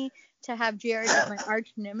for me to have Jared as my arch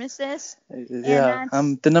nemesis. Yeah,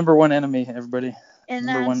 I'm the number one enemy, everybody. And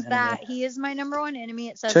that's that. He is my number one enemy.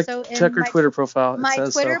 It says so in check her Twitter profile. My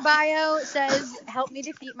Twitter bio says, help me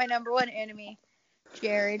defeat my number one enemy,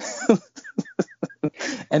 Jared.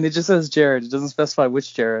 And it just says Jared. It doesn't specify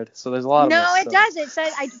which Jared. So there's a lot of us. No, it does. It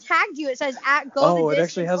says, I tagged you. It says at go. Oh, it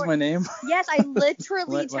actually has my name? Yes, I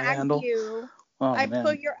literally tagged you. Oh, I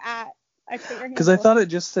put your at. I put your handle. Because I thought it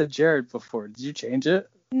just said Jared before. Did you change it?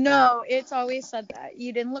 No, it's always said that.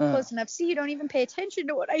 You didn't look close enough. See, you don't even pay attention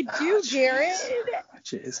to what I do, Jared.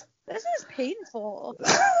 Jeez. This is painful.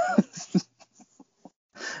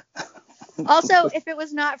 Also, if it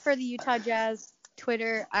was not for the Utah Jazz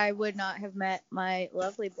Twitter, I would not have met my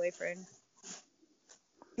lovely boyfriend.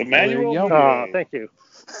 Emmanuel. Oh, thank you.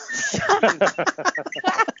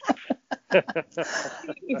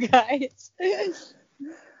 You guys.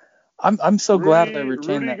 I'm so glad I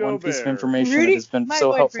retained that one piece of information. It has been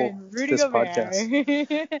so helpful to this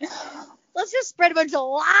podcast. Let's just spread a bunch of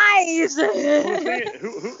lies.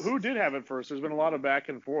 Who did have it first? There's been a lot of back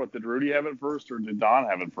and forth. Did Rudy have it first, or did Don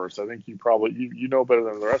have it first? I think you know better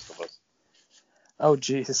than the rest of us. Oh,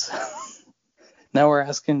 jeez. Now we're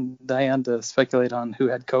asking Diane to speculate on who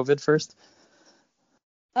had COVID first.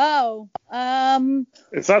 Oh,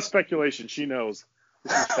 it's not speculation. She knows.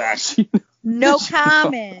 This is fact. No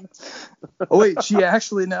comment. Oh wait, she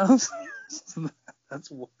actually knows.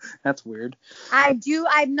 That's weird. I do.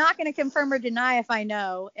 I'm not going to confirm or deny if I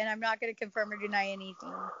know, and I'm not going to confirm or deny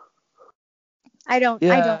anything. I don't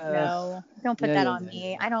know. Don't put that on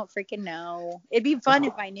me. I don't freaking know. It'd be fun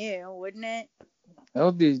if I knew, wouldn't it? That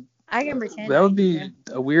would be. I can pretend. That would be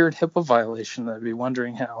a weird HIPAA violation. I'd be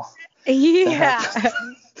wondering how. Yeah.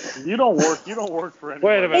 You don't work for anyone.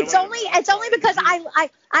 Wait a minute. It's only because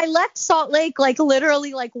I left Salt Lake like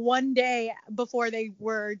literally like one day before they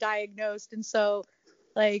were diagnosed, and so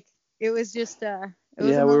like it was just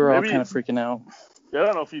we were all kind of freaking out. Yeah, I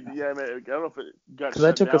don't know if it got. Because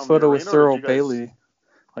I took a photo with Thurl Bailey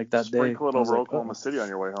like that day. Sprinkle it over Oklahoma City on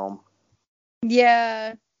your way home.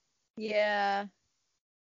 Yeah.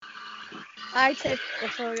 I took a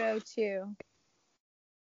photo too.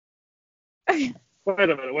 Wait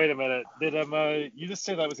a minute. Did you just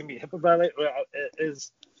say that was gonna be HIPAA violation?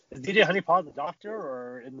 Is DJ HoneyPaws a doctor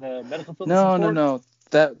or in the medical field? No.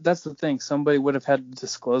 That's the thing. Somebody would have had to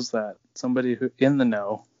disclose that. Somebody who in the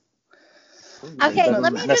know. Okay,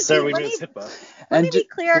 let me be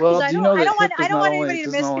clear because I don't want anybody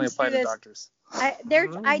to misconstrue this. I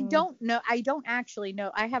don't actually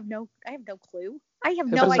know. I have no clue. I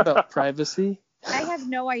have no idea. About privacy. I have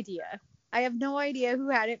no idea. I have no idea who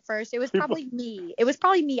had it first. It was probably me.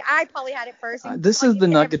 I probably had it first. This is the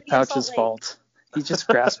Nugget Pouch's fault. He's just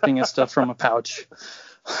grasping at stuff from a pouch.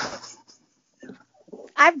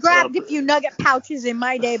 I've grabbed a few Nugget pouches in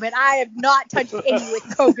my day, but I have not touched any with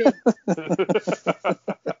COVID.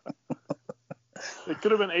 It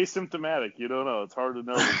could have been asymptomatic. You don't know. It's hard to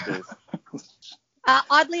know these days.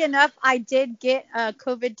 Oddly enough, I did get a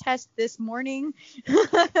COVID test this morning,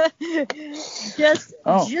 just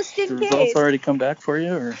in case. Results already come back for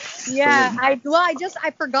you, or? Yeah, I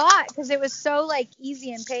forgot because it was so like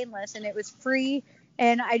easy and painless, and it was free,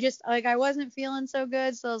 and I wasn't feeling so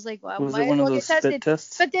good, so I was like, well, was it one of those spit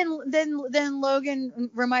tests? But then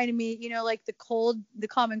Logan reminded me, like the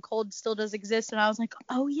common cold still does exist, and I was like,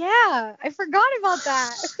 oh yeah, I forgot about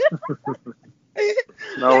that.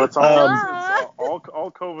 No, it's all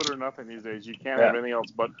COVID or nothing these days. You can't have anything else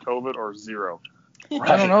but COVID or zero.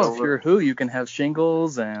 I don't know if you're WHO, you can have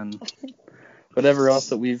shingles and whatever else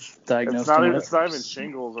that we've diagnosed. It's not even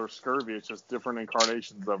shingles or scurvy. It's just different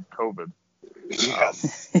incarnations of COVID.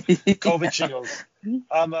 COVID shingles.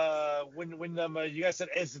 When you guys said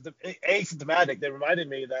asymptomatic, they reminded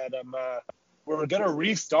me that we're gonna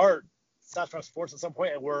restart South Sports at some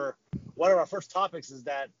point, and one of our first topics is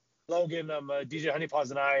that Logan, DJ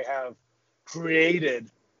HoneyPaws, and I have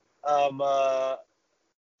created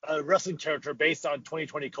a wrestling character based on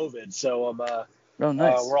 2020 COVID. So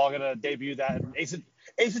nice. We're all gonna debut that. And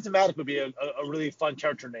Asymptomatic would be a really fun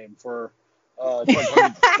character name for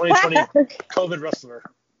 2020 COVID wrestler.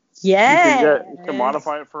 Yeah. You can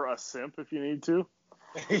modify it for a simp if you need to.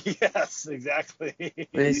 Yes, exactly.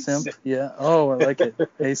 A simp, yeah. Oh, I like it.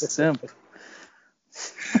 A simp.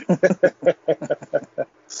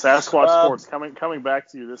 Sasquatch Sports coming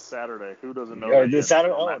back to you this Saturday. Who doesn't know that this yet?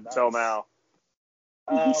 Saturday? Oh, nice. Till now.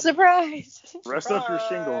 Surprise. Rest up your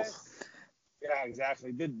shingles. Yeah,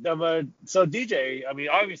 exactly. So DJ, I mean,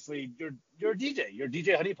 obviously you're a DJ. You're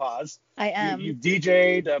DJ HoneyPaws. I am. You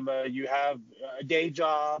DJ'd. You have a day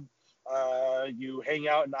job. You hang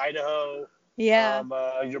out in Idaho. Yeah.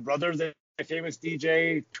 Your brother's a famous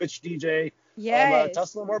DJ, Twitch DJ. Yes. Tell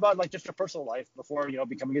us a little more about like just your personal life before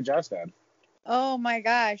becoming a jazz fan. Oh my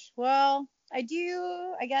gosh. Well, I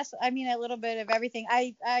do. I guess. I mean, a little bit of everything.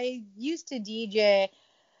 I used to DJ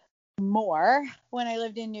more when I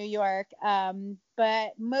lived in New York.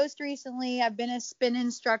 But most recently, I've been a spin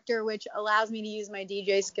instructor, which allows me to use my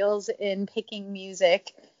DJ skills in picking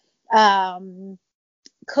music.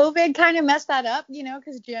 COVID kind of messed that up,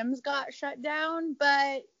 because gyms got shut down.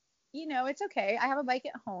 But it's okay. I have a bike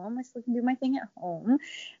at home. I still can do my thing at home.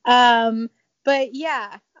 But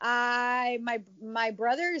yeah, my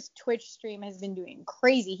brother's Twitch stream has been doing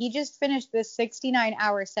crazy. He just finished this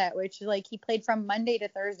 69-hour set, which is he played from Monday to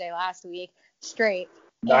Thursday last week straight.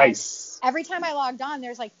 Nice. And every time I logged on,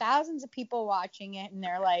 there's thousands of people watching it, and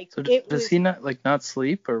they're like, so does he not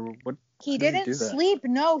sleep or what? He didn't sleep.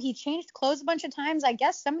 No, he changed clothes a bunch of times. I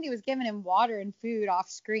guess somebody was giving him water and food off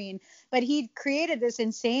screen, but he created this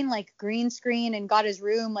insane green screen and got his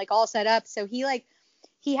room all set up. So he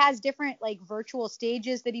has different virtual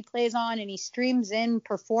stages that he plays on, and he streams in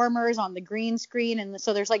performers on the green screen. And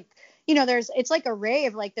so there's it's a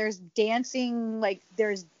rave. There's dancing,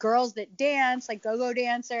 there's girls that dance, go-go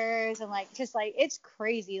dancers, and it's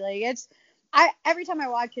crazy. Every time I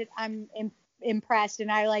watch it, I'm impressed.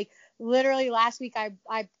 And I literally last week I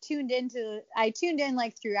tuned in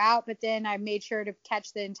throughout, but then I made sure to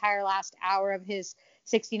catch the entire last hour of his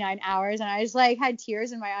 69 hours, and I just had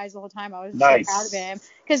tears in my eyes the whole time. I was nice. So proud of him,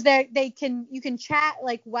 because you can chat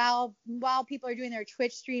while people are doing their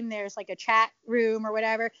Twitch stream. There's a chat room or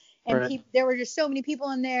whatever, and right. There were just so many people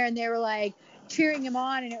in there, and they were cheering him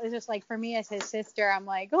on, and it was just for me as his sister, I'm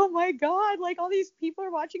oh my god, all these people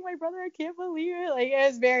are watching my brother. I can't believe it. It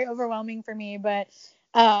was very overwhelming for me, but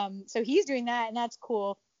so he's doing that, and that's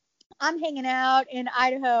cool. I'm hanging out in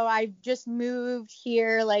Idaho. I just moved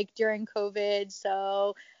here during COVID.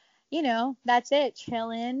 So, that's it.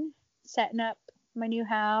 Chilling, setting up my new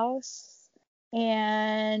house.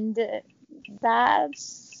 And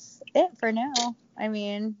that's it for now. I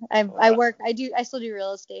mean, I still do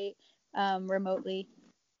real estate remotely.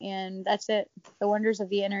 And that's it. The wonders of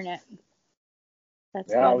the internet.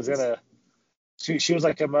 That's I was gonna. She was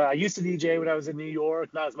I used to DJ when I was in New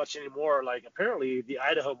York, not as much anymore. Apparently the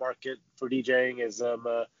Idaho market for DJing is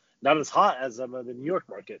not as hot as the New York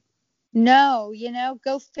market. No,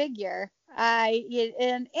 go figure.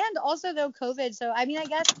 And also though COVID, so I mean I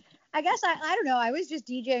guess I don't know, I was just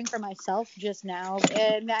DJing for myself just now.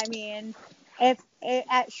 And I mean, if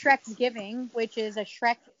at Shrek's Giving, which is a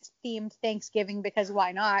Shrek themed Thanksgiving, because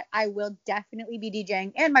why not, I will definitely be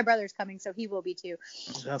DJing, and my brother's coming, so he will be too.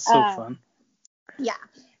 That's so fun. Yeah.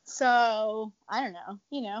 So I don't know,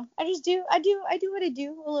 I just do what I do,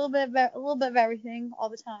 a little bit of everything all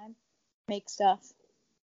the time. Make stuff,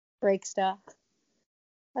 break stuff.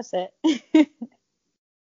 That's it.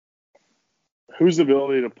 Whose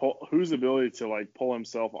ability to pull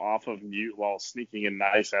himself off of mute while sneaking in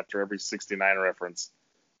nice after every 69 reference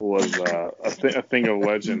was a thing of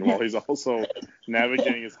legend, while he's also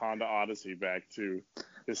navigating his Honda Odyssey back to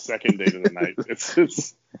his second date of the night. It's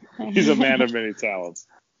he's a man of many talents.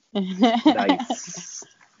 Nice.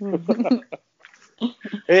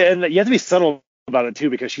 And you have to be subtle about it too,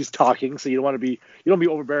 because she's talking, so you don't want to be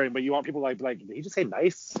overbearing, but you want people did he just say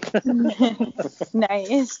nice?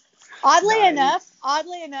 Nice. Oddly enough,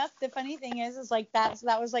 the funny thing is that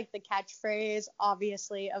was the catchphrase,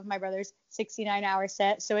 obviously, of my brother's 69-hour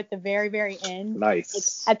set. So at the very, very end,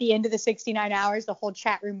 nice. At the end of the 69 hours, the whole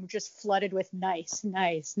chat room just flooded with nice,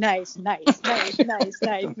 nice, nice, nice, nice, nice,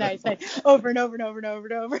 nice, nice, nice, over and over and over and over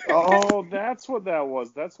and over. Oh, that's what that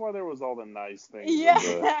was. That's why there was all the nice things. Yeah,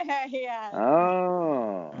 yeah.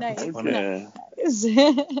 Oh, nice. Okay. Nice.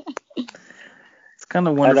 It's kind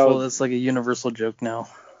of wonderful. It's like a universal joke now.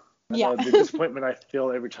 Yeah. The disappointment I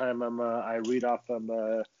feel every time I read off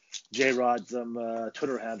J-Rod's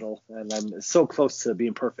Twitter handle, and I'm so close to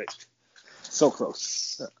being perfect. So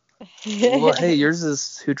close. Well, hey, yours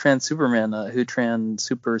is Who Tran Superman, Who Tran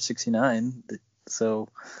Super 69. So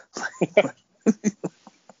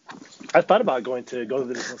I thought about going to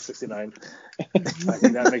the distance 69. I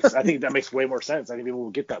think that makes way more sense. I think people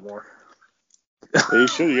will get that more. Yeah, you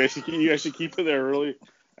should. You guys should keep it there early.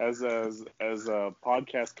 As a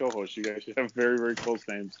podcast co-host, you guys should have very, very close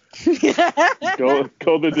names. Go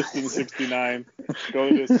the distance 69. Go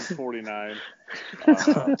the distance 49.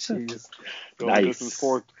 Jeez. Go Nice. the distance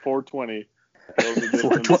 420. Go the distance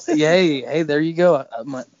 420. Hey, there you go.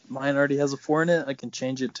 Mine already has a 4 in it. I can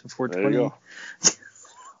change it to 420. There you go.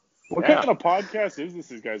 What kind of podcast is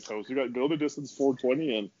this guys host? We got Go the Distance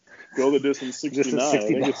 420 and Go the Distance 69. I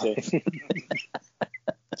think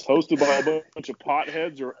it's hosted by a bunch of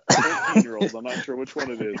potheads or 13-year-olds. I'm not sure which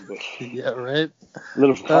one it is, but yeah, right.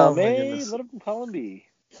 Little from column A, little from column B.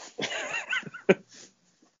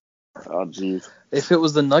 Oh, jeez. If it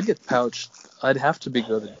was the Nugget pouch, I'd have to be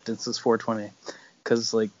Go the Distance 420,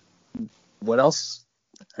 because like, what else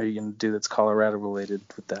are you gonna do that's Colorado related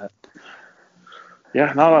with that?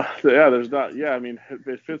 Yeah, there's not. Yeah, I mean,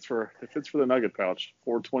 it fits for the Nugget pouch.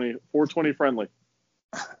 420 friendly.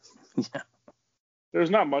 Yeah. There's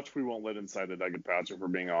not much we won't let inside the Nugget pouch, if we're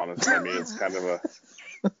being honest. I mean, it's kind of a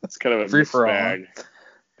free mixed for all. bag.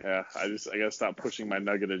 Yeah, I gotta stop pushing my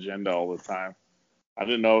Nugget agenda all the time. I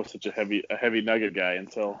didn't know I was such a heavy Nugget guy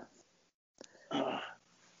until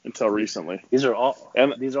recently. These are all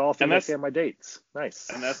things I say on my dates. Nice.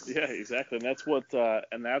 And that's exactly. And that's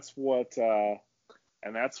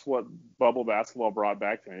what Bubble Basketball brought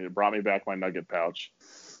back to me. It brought me back my Nugget pouch.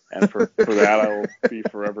 And for that, I will be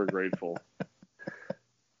forever grateful.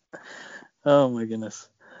 Oh, my goodness.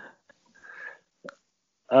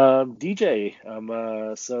 DJ,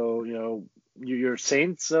 so, your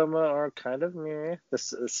Saints are kind of meh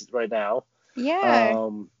this right now. Yeah.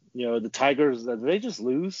 The Tigers, did they just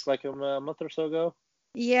lose like a month or so ago?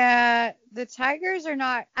 Yeah, the Tigers are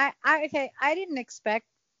not. I didn't expect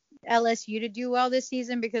LSU to do well this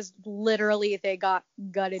season because literally they got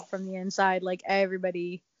gutted from the inside, like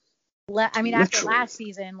everybody. After last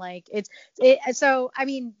season, like so I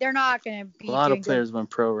mean, they're not going to be a lot doing of players good. went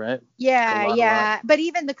pro, right? Yeah. But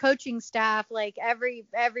even the coaching staff, like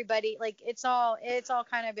everybody, like it's all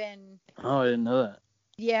kind of been. Oh, I didn't know that.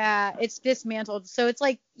 Yeah, it's dismantled. So it's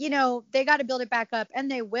like, they got to build it back up,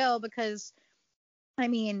 and they will, because I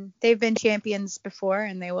mean, they've been champions before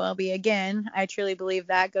and they will be again. I truly believe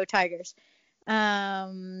that. Go Tigers.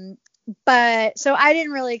 But so I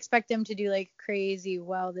didn't really expect them to do like crazy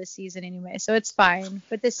well this season anyway. So it's fine.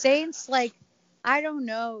 But the Saints, like, I don't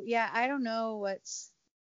know. Yeah, I don't know what's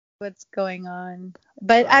going on.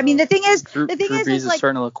 But I mean, the thing is, Drew Brees is like,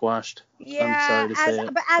 starting to look washed. Yeah. I'm sorry to say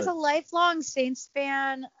it. But as a lifelong Saints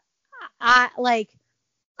fan, I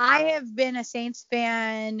have been a Saints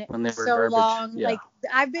fan so garbage. long. Yeah. Like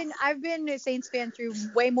I've been a Saints fan through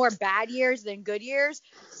way more bad years than good years.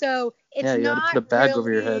 So it's not. Yeah, you had to put a bag really,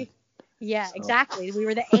 over your head. Yeah, so. Exactly. We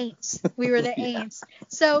were the Aints. Yeah.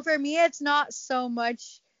 So for me, it's not so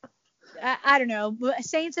much. I don't know.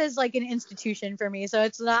 Saints is like an institution for me, so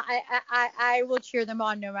it's not. I will cheer them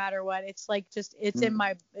on no matter what. It's like just it's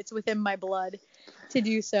within my blood to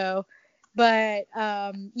do so. But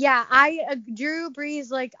Drew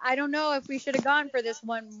Brees, like, I don't know if we should have gone for this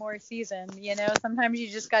one more season. Sometimes you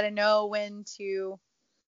just got to know when to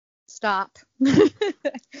stop. What's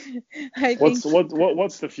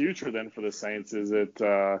the future then for the Saints? Is it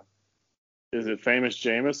famous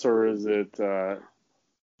Jameis, or is it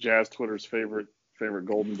Jazz Twitter's favorite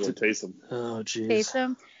Golden Boy Taysom? Oh, jeez.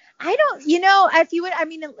 Taysom. I don't. If you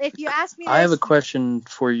ask me this, I have a question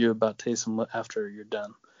for you about Taysom after you're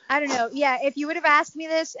done. I don't know. Yeah, if you would have asked me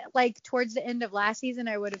this like towards the end of last season,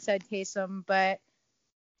 I would have said Taysom, but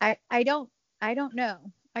I don't know.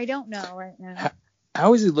 I don't know right now.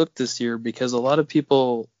 How has he looked this year? Because a lot of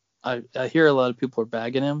people, I hear a lot of people are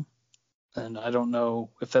bagging him, and I don't know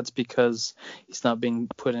if that's because he's not being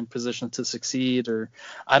put in position to succeed, or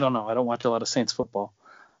I don't know. I don't watch a lot of Saints football.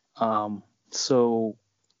 So,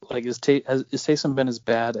 like, has Taysom been as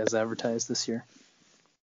bad as advertised this year?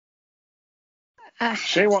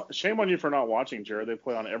 Shame on you for not watching, Jared. They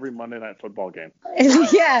play on every Monday Night Football game.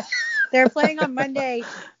 Yeah, they're playing on Monday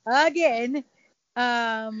again.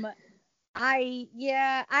 I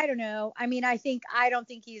don't know. I mean, I don't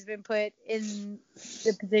think he's been put in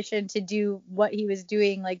the position to do what he was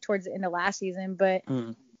doing like towards the end of last season, but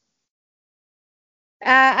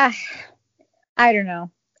I don't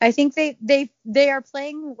know. I think they are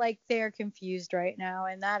playing like they are confused right now,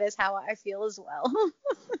 and that is how I feel as well.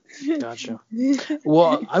 Gotcha.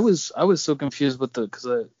 Well, I was so confused with because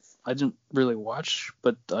I didn't really watch,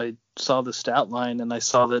 but I saw the stat line and I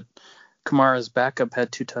saw that Kamara's backup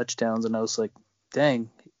had 2 touchdowns, and I was like, dang,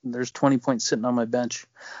 there's 20 points sitting on my bench.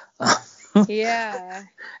 Yeah.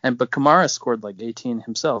 But Kamara scored like 18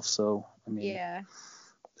 himself, so I mean, yeah,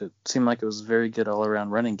 it seemed like it was a very good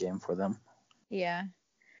all-around running game for them. yeah.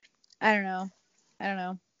 I don't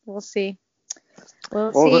know. We'll see.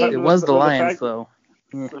 Well, see. It was the Lions, though.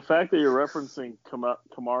 The fact that you're referencing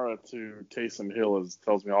Kamara to Taysom Hill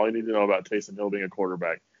tells me all you need to know about Taysom Hill being a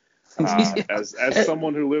quarterback. As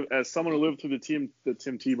someone who lived through the Tim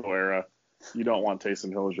Tebow era, you don't want Taysom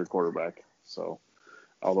Hill as your quarterback. So,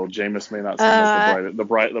 although Jameis may not seem like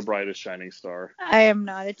the brightest shining star, I am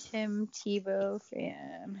not a Tim Tebow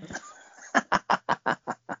fan.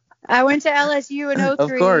 I went to LSU in 03.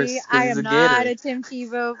 Of course, I am not a Tim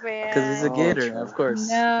Tebow fan. Because he's a Gator, of course.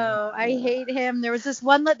 No, I hate him. There was this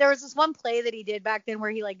one play that he did back then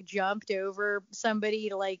where he like jumped over somebody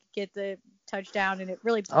to like get the touchdown, and it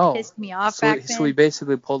really pissed me off back then. So he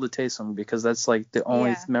basically pulled a Taysom because that's like the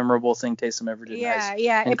only memorable thing Taysom ever did.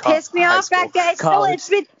 It pissed me off back then. It's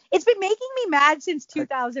been making me mad since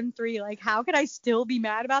 2003. Like, how could I still be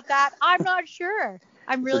mad about that? I'm not sure.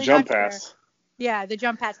 I'm really not sure. Pass. Yeah, the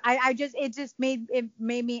jump pass. It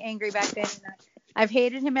made me angry back then. And I've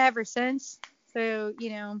hated him ever since. So,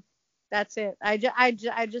 that's it. I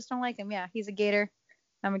just don't like him. Yeah, he's a Gator.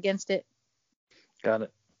 I'm against it. Got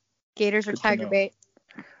it. Gators are tiger bait.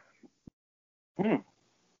 That's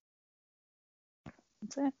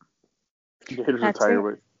it. Gators are tiger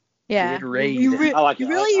bait. Yeah. Gatorade. You really want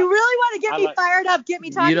to get me fired up? Get me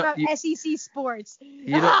talking about SEC sports.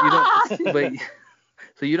 You don't. Wait.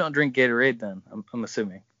 So you don't drink Gatorade then? I'm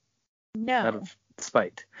assuming. No. Out of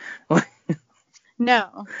spite.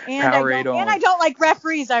 No. And I don't like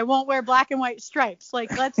referees. I won't wear black and white stripes.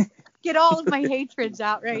 Like, let's get all of my hatreds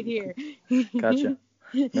out right here. Gotcha.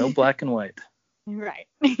 No black and white. Right.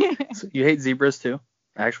 So you hate zebras too?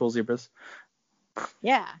 Actual zebras?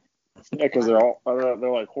 Yeah. Yeah, because they're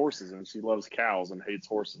like horses, and she loves cows and hates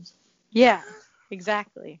horses. Yeah.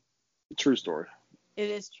 Exactly. True story. It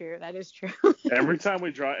is true. That is true. Every time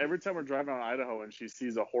we're driving on Idaho and she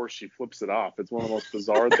sees a horse, she flips it off. It's one of the most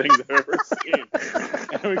bizarre things I've ever seen.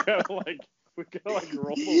 And we gotta roll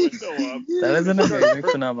the window up. That is an amazing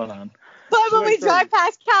phenomenon. But when we drive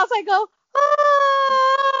past cows, I go,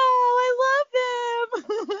 oh, I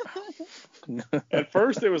love them. At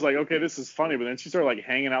first, it was like, okay, this is funny, but then she started like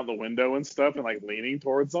hanging out the window and stuff and like leaning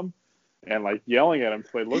towards them and like yelling at them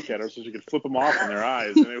so they look at her so she could flip them off in their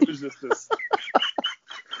eyes. And it was just this.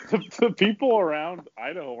 The people around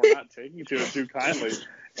Idaho were not taking to it too kindly,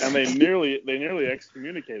 and they nearly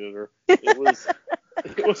excommunicated her. It was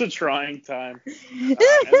a trying time,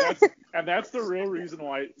 and that's the real reason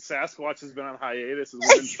why Sasquatch has been on hiatus. Is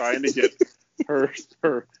we've been trying to get her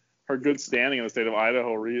good standing in the state of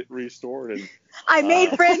Idaho restored. And I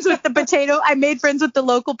made friends with the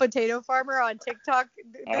local potato farmer on TikTok.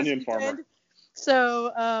 Onion farmer.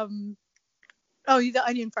 So Oh, the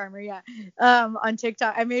onion farmer, yeah. On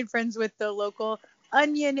TikTok, I made friends with the local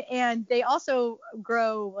onion, and they also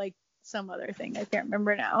grow like some other thing I can't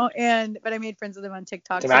remember now. But I made friends with them on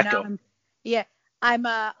TikTok. Tobacco. So now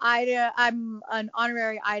I'm an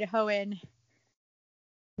honorary Idahoan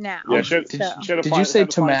now. Yeah, did you say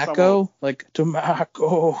tobacco? Like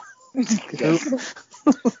tobacco?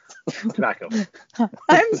 Tobacco.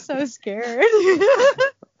 I'm so scared.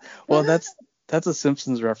 Well, that's a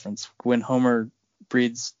Simpsons reference when Homer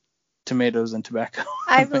breeds tomatoes and tobacco.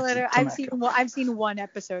 I've seen one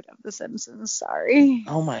episode of The Simpsons. Sorry.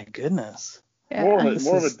 Oh my goodness. Yeah.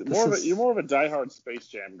 You're more of a diehard Space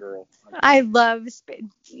Jam girl. I love space.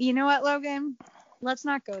 You know what, Logan? Let's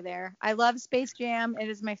not go there. I love Space Jam. It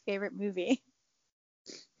is my favorite movie.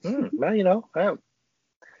 Well, I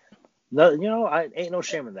ain't no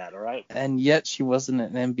shame in that. All right. And yet she wasn't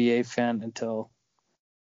an NBA fan until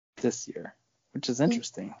this year, which is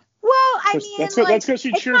interesting. Well, I mean, that's because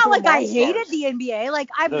she cheered it's not for like the I Monstars. hated the NBA. Like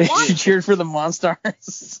I've watched. She cheered for the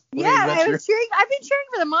Monstars. Yeah, I've been cheering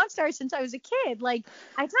for the Monstars since I was a kid. Like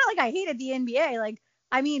it's not like I hated the NBA. Like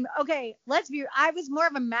I mean, okay, I was more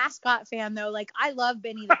of a mascot fan though. Like I love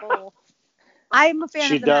Benny the Bull. I'm a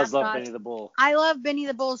fan of the mascot. She does love Benny the Bull. I love Benny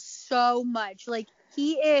the Bull so much. Like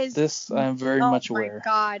he is. This I'm very much aware. Oh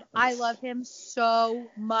my God, I love him so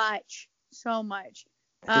much, so much.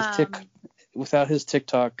 Without his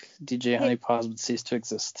TikTok, DJ HoneyPaws would cease to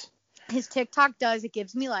exist. His TikTok does. It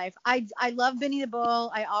gives me life. I love Benny the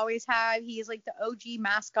Bull. I always have. He's like the OG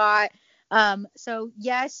mascot. So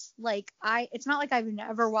yes, like it's not like I've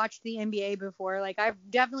never watched the NBA before. Like I've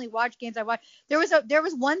definitely watched games. There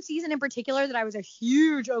was one season in particular that I was a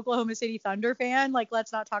huge Oklahoma City Thunder fan. Like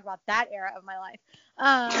let's not talk about that era of my life.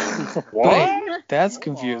 What? That's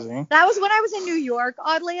confusing. That was when I was in New York,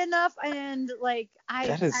 oddly enough, and like I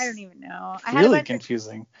don't even know.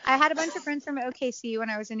 Confusing. I had a bunch of friends from OKC when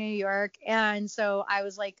I was in New York, and so I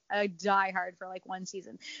was like a diehard for like one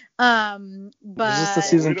season. But is this the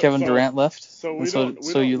season Kevin Durant left? So we don't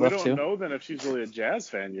know then if she's really a Jazz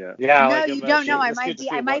fan yet. Yeah. No, you don't know.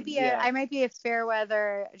 I might be a fair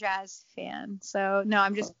weather Jazz fan. So no,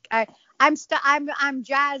 I'm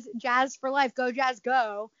Jazz for life. Go Jazz,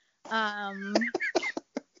 go.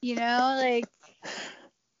 Like.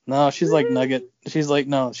 No, she's like Nugget. She's like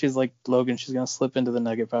Logan. She's gonna slip into the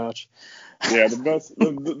Nugget pouch. Yeah, the best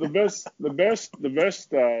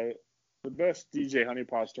DJ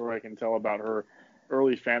HoneyPaws story I can tell about her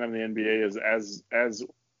early fan of the NBA is as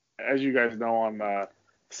you guys know on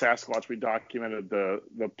Sasquatch, we documented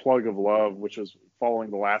the plug of love, which was following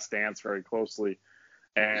The Last Dance very closely,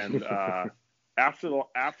 and after the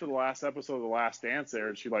last episode of The Last Dance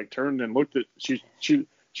aired, she like turned and looked at she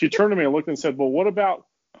turned to me and looked and said, well, what about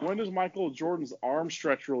when does Michael Jordan's arm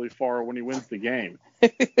stretch really far when he wins the game?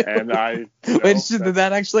 And I wait, did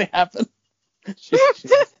that actually happen?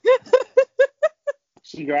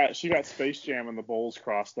 She got Space Jam and the Bulls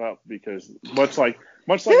crossed up because much like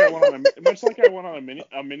I went on a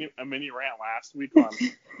mini rant last week on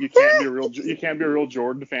you can't be a real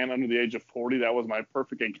Jordan fan under the age of 40. That was my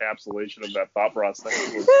perfect encapsulation of that thought process.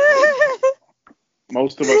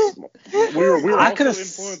 Most of us we were also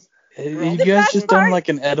influenced. You guys just done like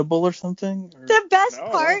an edible or something? Or?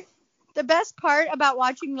 The best part about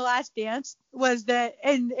watching The Last Dance was that,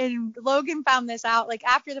 and Logan found this out, like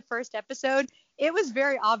after the first episode, it was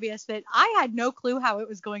very obvious that I had no clue how it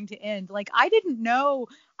was going to end. Like I didn't know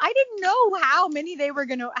how many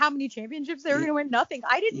championships they were gonna win. Nothing.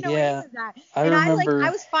 I didn't know any of that. I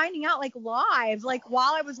was finding out like live, like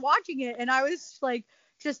while I was watching it, and I was like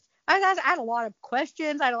I had a lot of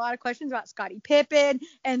questions. I had a lot of questions about Scottie Pippen.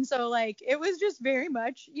 And so, like, it was just very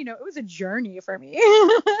much, it was a journey for me.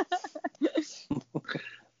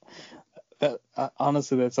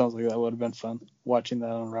 Honestly, that sounds like that would have been fun, watching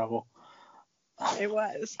that unravel. It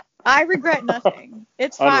was. I regret nothing.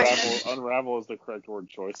 It's fine. Unravel is the correct word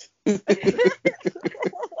choice.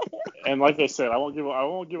 And like I said, I won't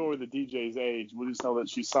give away the DJ's age. We'll just know that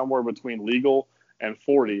she's somewhere between legal and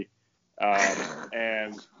 40.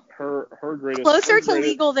 And her greatest closer to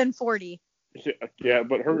legal than 40. Yeah,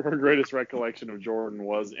 but her greatest recollection of Jordan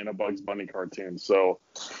was in a Bugs Bunny cartoon. So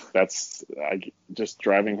that's just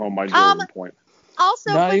driving home my Jordan point.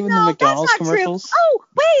 Also, not even the McDonald's commercials. True. Oh,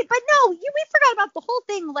 wait, but no, we forgot about the whole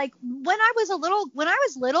thing. Like when I was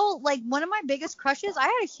little, like one of my biggest crushes, I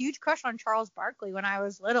had a huge crush on Charles Barkley when I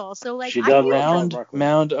was little. So like mound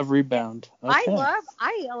of rebound. Okay.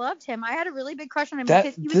 I loved him. I had a really big crush on him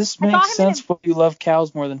this makes sense why you love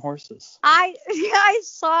cows more than horses. I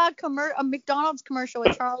saw a McDonald's commercial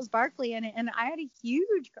with Charles Barkley in it, and I had a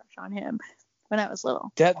huge crush on him when I was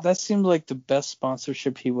little. That seemed like the best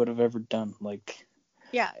sponsorship he would have ever done. Like.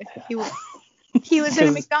 Yeah, he was in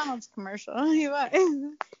a McDonald's commercial. He was.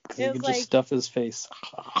 He could just stuff his face.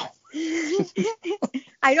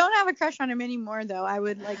 I don't have a crush on him anymore, though. I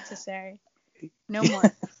would like to say, no more.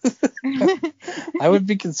 I would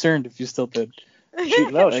be concerned if you still did.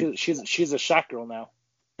 She's a Shaq girl now.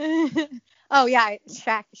 Oh yeah,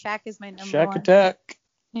 Shaq is my number Shaq one. attack.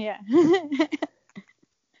 Yeah.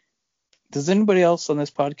 Does anybody else on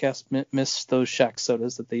this podcast miss those Shaq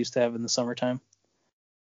sodas that they used to have in the summertime?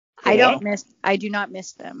 I do not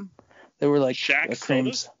miss them. They were like Shaq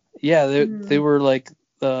creams. sodas? Yeah, they were like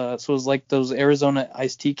so it was like those Arizona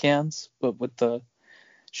iced tea cans, but with the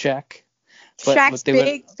Shaq. Shaq's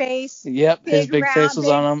big face. Yep, his big face was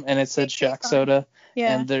on them, and it said Shaq soda.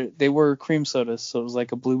 Yeah. And they were cream sodas, so it was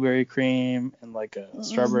like a blueberry cream and like a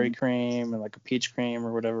strawberry cream and like a peach cream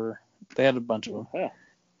or whatever. They had a bunch of them. Yeah.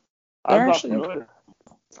 I'm not familiar.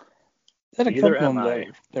 They had a couple of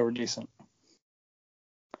them that were decent.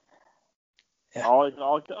 Yeah. All I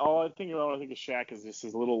think about when I think of Shaq is just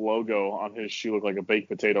his little logo on his shoe look like a baked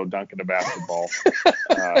potato dunking a basketball.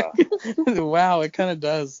 Wow, it kind of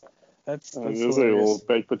does. That's a little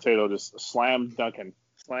baked potato just slam dunking.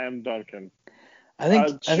 I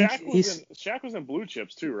think Shaq was in Blue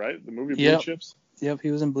Chips too, right? The movie Blue Chips. Yep,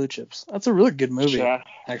 he was in Blue Chips. That's a really good movie,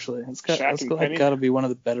 actually. That's got to be one of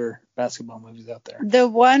the better basketball movies out there. The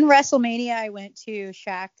one WrestleMania I went to,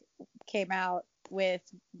 Shaq came out with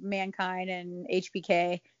Mankind and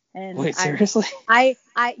HBK. And wait, seriously?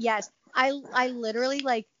 Yes. I literally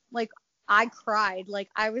like I cried. Like,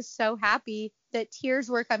 I was so happy that tears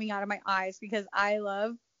were coming out of my eyes because I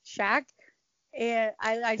love Shaq. And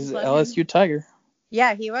I just love him. He's an LSU Tiger.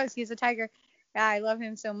 Yeah, he was. He's a Tiger. Yeah, I love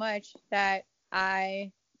him so much that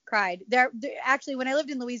I cried. Actually, when I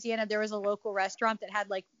lived in Louisiana, there was a local restaurant that had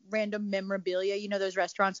like random memorabilia. You know those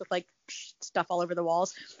restaurants with like stuff all over the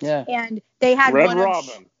walls. Yeah. And they had Red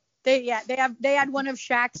Robin. They had one of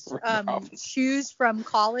Shaq's shoes from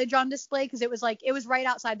college on display because it was right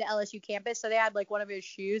outside the LSU campus, so they had like one of his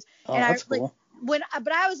shoes. Oh, and that's cool. But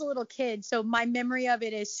I was a little kid, so my memory of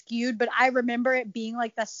it is skewed, but I remember it being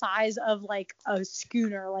like the size of like a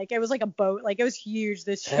schooner, like it was like a boat, like it was huge.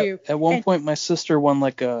 This shoe. At one point, my sister won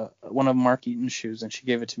like one of Mark Eaton's shoes, and she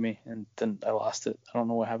gave it to me, and then I lost it. I don't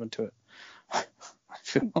know what happened to it. I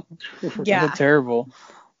feel terrible.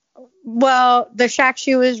 Well, the Shaq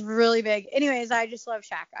shoe is really big. Anyways, I just love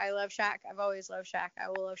Shaq. I love Shaq. I've always loved Shaq. I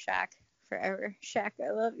will love Shaq forever. Shaq, I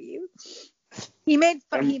love you. He made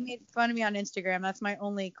fun of me on Instagram. That's my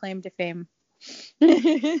only claim to fame. No,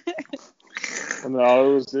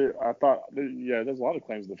 I thought, yeah, there's a lot of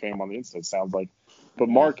claims to fame on the Insta, it sounds like. But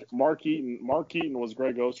Mark Eaton was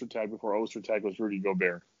Greg Ostertag before Ostertag was Rudy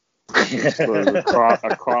Gobert.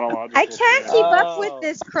 A chronological. I can't keep up with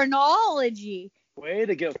this chronology. Way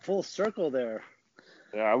to get full circle there.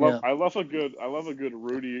 Yeah, I love a good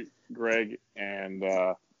Rudy, Greg, and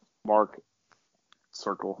Mark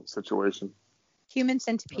circle situation. Human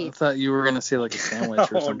centipede. I thought you were gonna say like a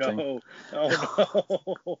sandwich or something. No.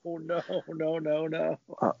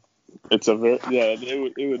 It's a very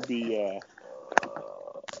it would be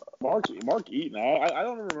Mark Eaton. I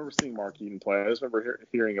don't remember seeing Mark Eaton play. I just remember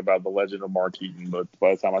hearing about the legend of Mark Eaton. But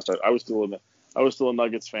by the time I started, I was still a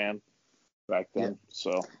Nuggets fan back then. Yeah.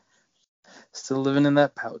 So still living in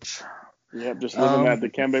that pouch. Yeah, just living that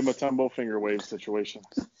Dikembe Mutombo finger wave situation.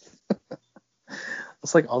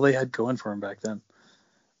 That's like all they had going for him back then.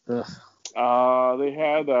 Ugh. They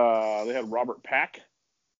had Robert Pack.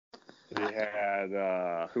 They had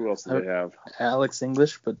who else did they have? Alex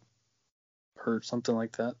English, or something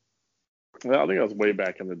like that. Well, I think that was way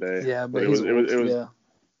back in the day. Yeah, but it was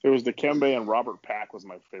Dikembe and Robert Pack was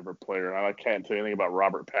my favorite player. I can't tell you anything about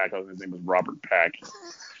Robert Pack. His name was Robert Pack.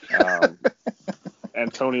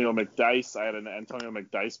 Antonio McDyess. I had an Antonio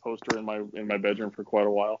McDyess poster in my bedroom for quite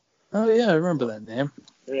a while. Oh yeah, I remember that name.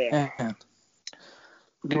 Yeah.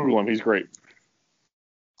 Google him. He's great.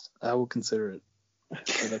 I will consider it.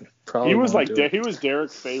 He was he was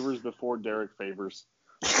Derek Favors before Derek Favors.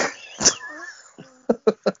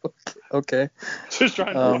 Okay. Just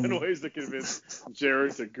trying to find ways to convince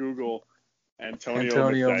Jared to Google Antonio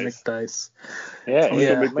McDyess. Yeah.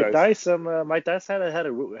 McDyess had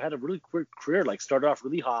a really quick career. Like started off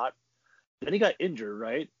really hot, then he got injured,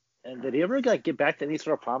 right? And did he ever get back to any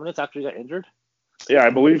sort of prominence after he got injured? Yeah,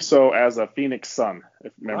 I believe so. As a Phoenix Sun,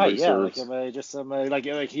 if memory serves.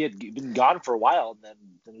 Like he had been gone for a while, and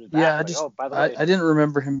then he was back. Yeah, I didn't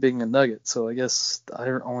remember him being a Nugget, so I guess I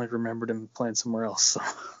only remembered him playing somewhere else. So.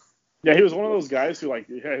 Yeah, he was one of those guys who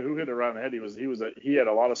who hit it around the head. He had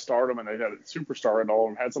a lot of stardom, and they had a superstar, and all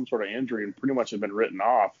of them had some sort of injury, and pretty much had been written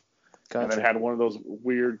off. Gotcha. And then had one of those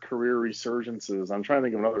weird career resurgences. I'm trying to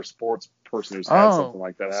think of another sports person who's had something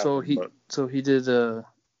like that happen. So he did.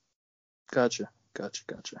 Gotcha.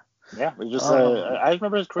 Yeah, I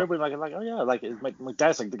remember his career being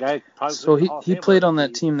McDyess, like the guy. Probably so he played on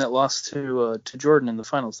that team that lost to Jordan in the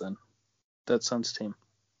finals. Then that Suns team.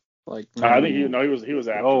 Like I think he was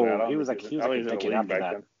after that. He was like a decade after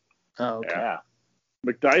that. Then. Oh, okay. Yeah.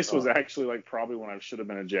 McDyess was actually probably when I should have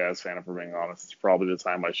been a Jazz fan, if we're being honest. It's probably the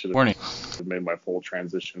time I should have made my full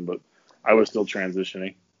transition, but I was still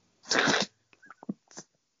transitioning.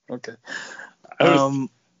 Okay.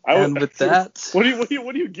 With that,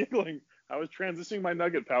 what are you giggling? I was transitioning my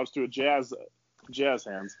nugget pouch to a jazz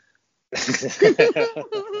hands.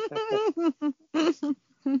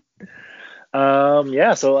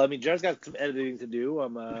 Yeah. So I mean, Jared's got some editing to do.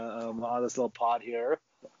 On this little pod here.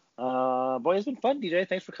 Boy, it's been fun, DJ.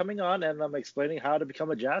 Thanks for coming on and explaining how to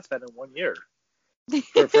become a Jazz fan in 1 year.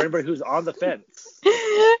 For everybody who's on the fence.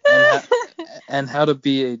 And how to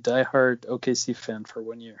be a diehard OKC fan for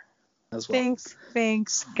 1 year as well.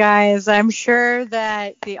 Thanks, guys. I'm sure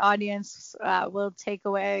that the audience will take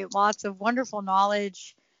away lots of wonderful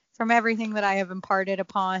knowledge from everything that I have imparted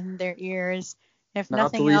upon their ears. If Not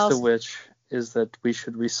nothing the least else, of which is that we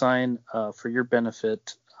should resign for your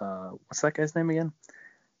benefit. What's that guy's name again?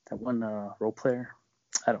 That one role player?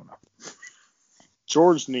 I don't know.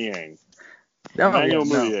 George Niang. Emmanuel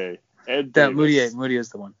Mudiay. Ed Davis. Mudiay is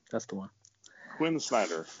the one. That's the one. Quinn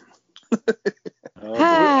Snyder.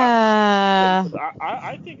 I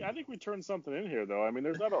think we turned something in here though. I mean,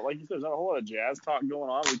 there's not like you said, there's not a whole lot of jazz talk going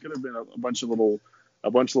on. We could have been a bunch of little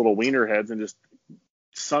wiener heads and just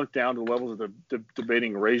sunk down to the levels of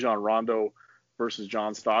debating Rajon Rondo versus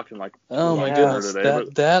John Stockton. Like, oh my goodness, today.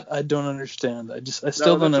 That I don't understand. I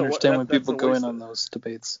still don't understand when people go in on those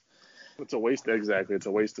debates. It's a waste. Exactly, it's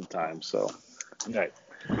a waste of time. So, okay.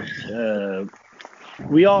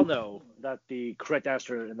 We all know that the correct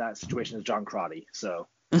answer in that situation is John Crotty. So,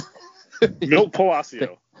 Milt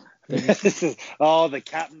Palacio. This is the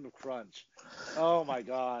Captain of Crunch. Oh my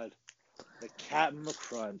God, the Captain of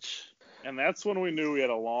Crunch. And that's when we knew we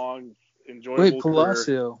had a long, enjoyable career. Wait,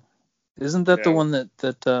 Palacio. Isn't that the one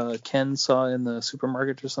that Ken saw in the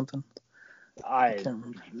supermarket or something? I can't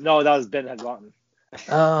remember. No, that was Ben Hedlund.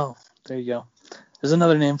 Oh, there you go. There's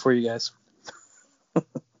another name for you guys.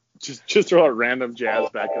 Just throw out random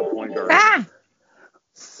jazz backup point guard.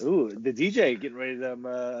 Ooh, the DJ getting ready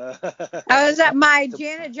to. I was at my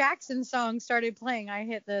Janet Jackson song started playing. I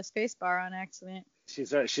hit the space bar on accident.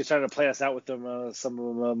 She's trying to play us out with them some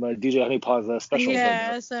of them DJ HoneyPaws specials.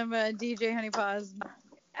 Yeah, some DJ HoneyPaws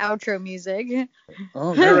outro music.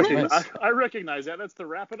 Oh, I recognize that. That's the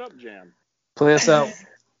Wrap It Up jam. Play us out.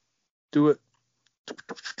 Do it.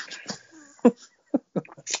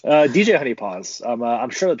 DJ HoneyPaws.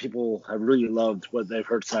 I'm sure that people have really loved what they've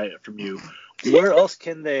heard tonight from you. Where else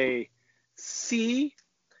can they see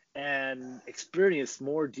and experience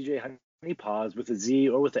more DJ HoneyPaws with a Z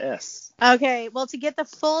or with a S? Okay, well, to get the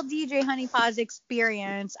full DJ HoneyPaws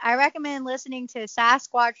experience, I recommend listening to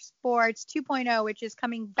Sasquatch Sports 2.0, which is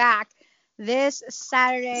coming back this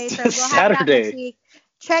Saturday. So we'll have that next week.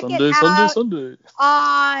 Check it out Sunday.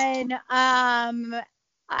 On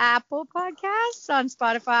Apple Podcasts, on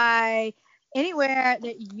Spotify, anywhere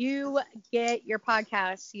that you get your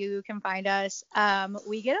podcasts, you can find us.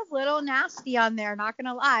 We get a little nasty on there, not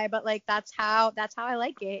gonna lie, but like that's how I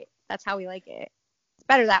like it. That's how we like it. It's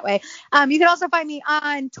better that way. You can also find me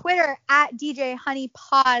on Twitter at DJ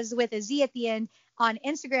HoneyPaws with a Z at the end, on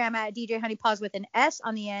Instagram at DJ HoneyPaws with an S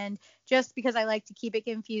on the end, just because I like to keep it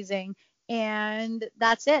confusing. And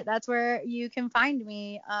that's it. That's where you can find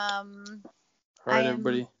me. All right,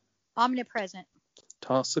 everybody. Omnipresent.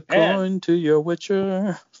 Toss a coin to your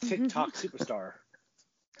witcher. TikTok superstar.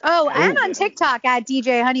 Oh, and on TikTok at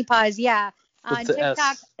DJ HoneyPaws. Yeah. On TikTok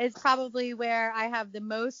S. is probably where I have the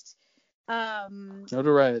most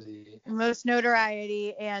notoriety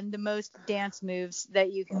and the most dance moves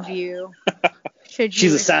that you can view.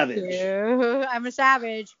 She's a savage. I'm a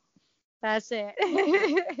savage. That's it.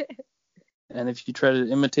 And if you try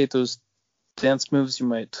to imitate those dance moves, you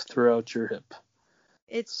might throw out your hip.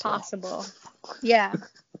 It's possible. Yeah.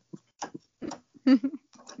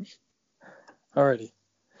 Alrighty.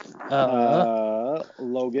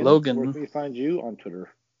 Logan, where can we find you on Twitter?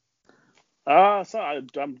 So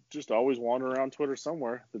I'm just always wandering around Twitter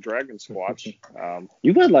somewhere. The Dragon Squatch.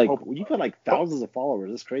 You've got like thousands of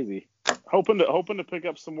followers. It's crazy. Hoping to pick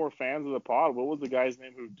up some more fans of the pod. What was the guy's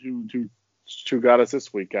name who got us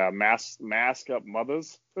this week? Mask Up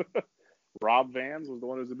Mothers. Rob Vans was the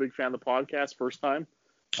one who was a big fan of the podcast first time.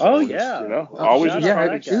 Oh yeah, always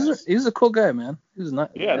he's a cool guy, man. He's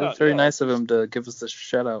not. Yeah, it was very nice of him to give us the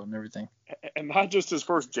shout out and everything. And not just his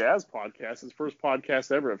first jazz podcast, his first podcast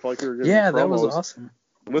ever. I felt like we were getting that was awesome.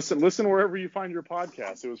 Listen wherever you find your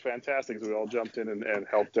podcast. It was fantastic. So we all jumped in and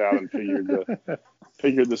helped out and figured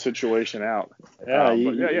the situation out. Yeah,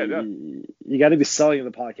 you got to be selling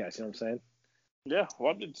the podcast. You know what I'm saying? Yeah,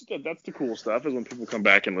 well, that's the cool stuff is when people come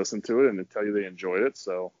back and listen to it and they tell you they enjoyed it.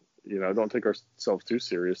 So, don't take ourselves too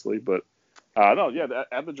seriously. But, at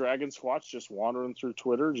the Dragon Squatch, just wandering through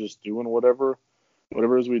Twitter, just doing whatever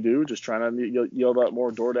as we do, just trying to yell out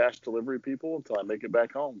more DoorDash delivery people until I make it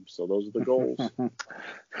back home. So those are the goals.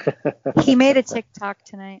 He made a TikTok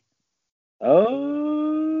tonight.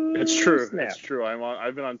 Oh, it's true. Snap. It's true.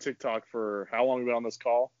 I've been on TikTok for how long have we been on this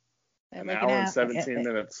call? An hour and 17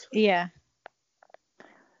 minutes. Yeah.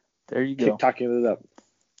 There you go. TikToking it up.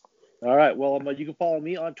 All right. Well, you can follow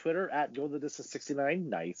me on Twitter at GoTheDistance69.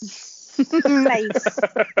 Nice. Nice.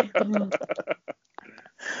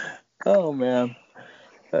 Oh, man.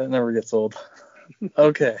 That never gets old.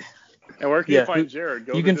 Okay. And where can you find Jared?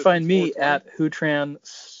 You can find me at Hootran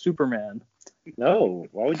Superman. No.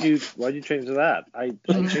 Why'd you change to that? I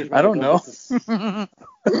don't know. Yeah.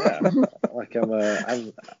 Like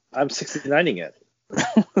I'm 69ing it.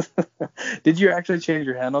 Did you actually change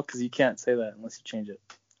your handle? Because you can't say that unless you change it.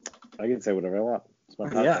 I can say whatever I want.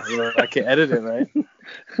 Yeah, I can edit it, right?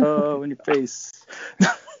 Oh, in your face.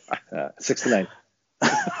 69.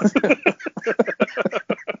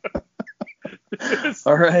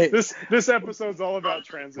 All right. This episode's all about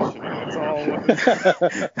transitioning. That's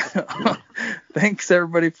all. Thanks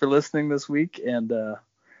everybody for listening this week, and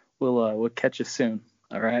we'll catch you soon.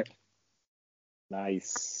 All right.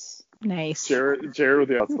 Nice. Jared with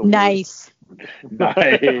the nice.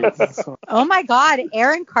 Nice. Oh my God,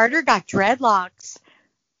 Aaron Carter got dreadlocks.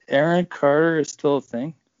 Aaron Carter is still a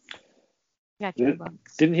thing. Yeah,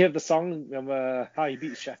 dreadlocks. Didn't he have the song How He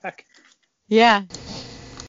Beat Shaq? Yeah.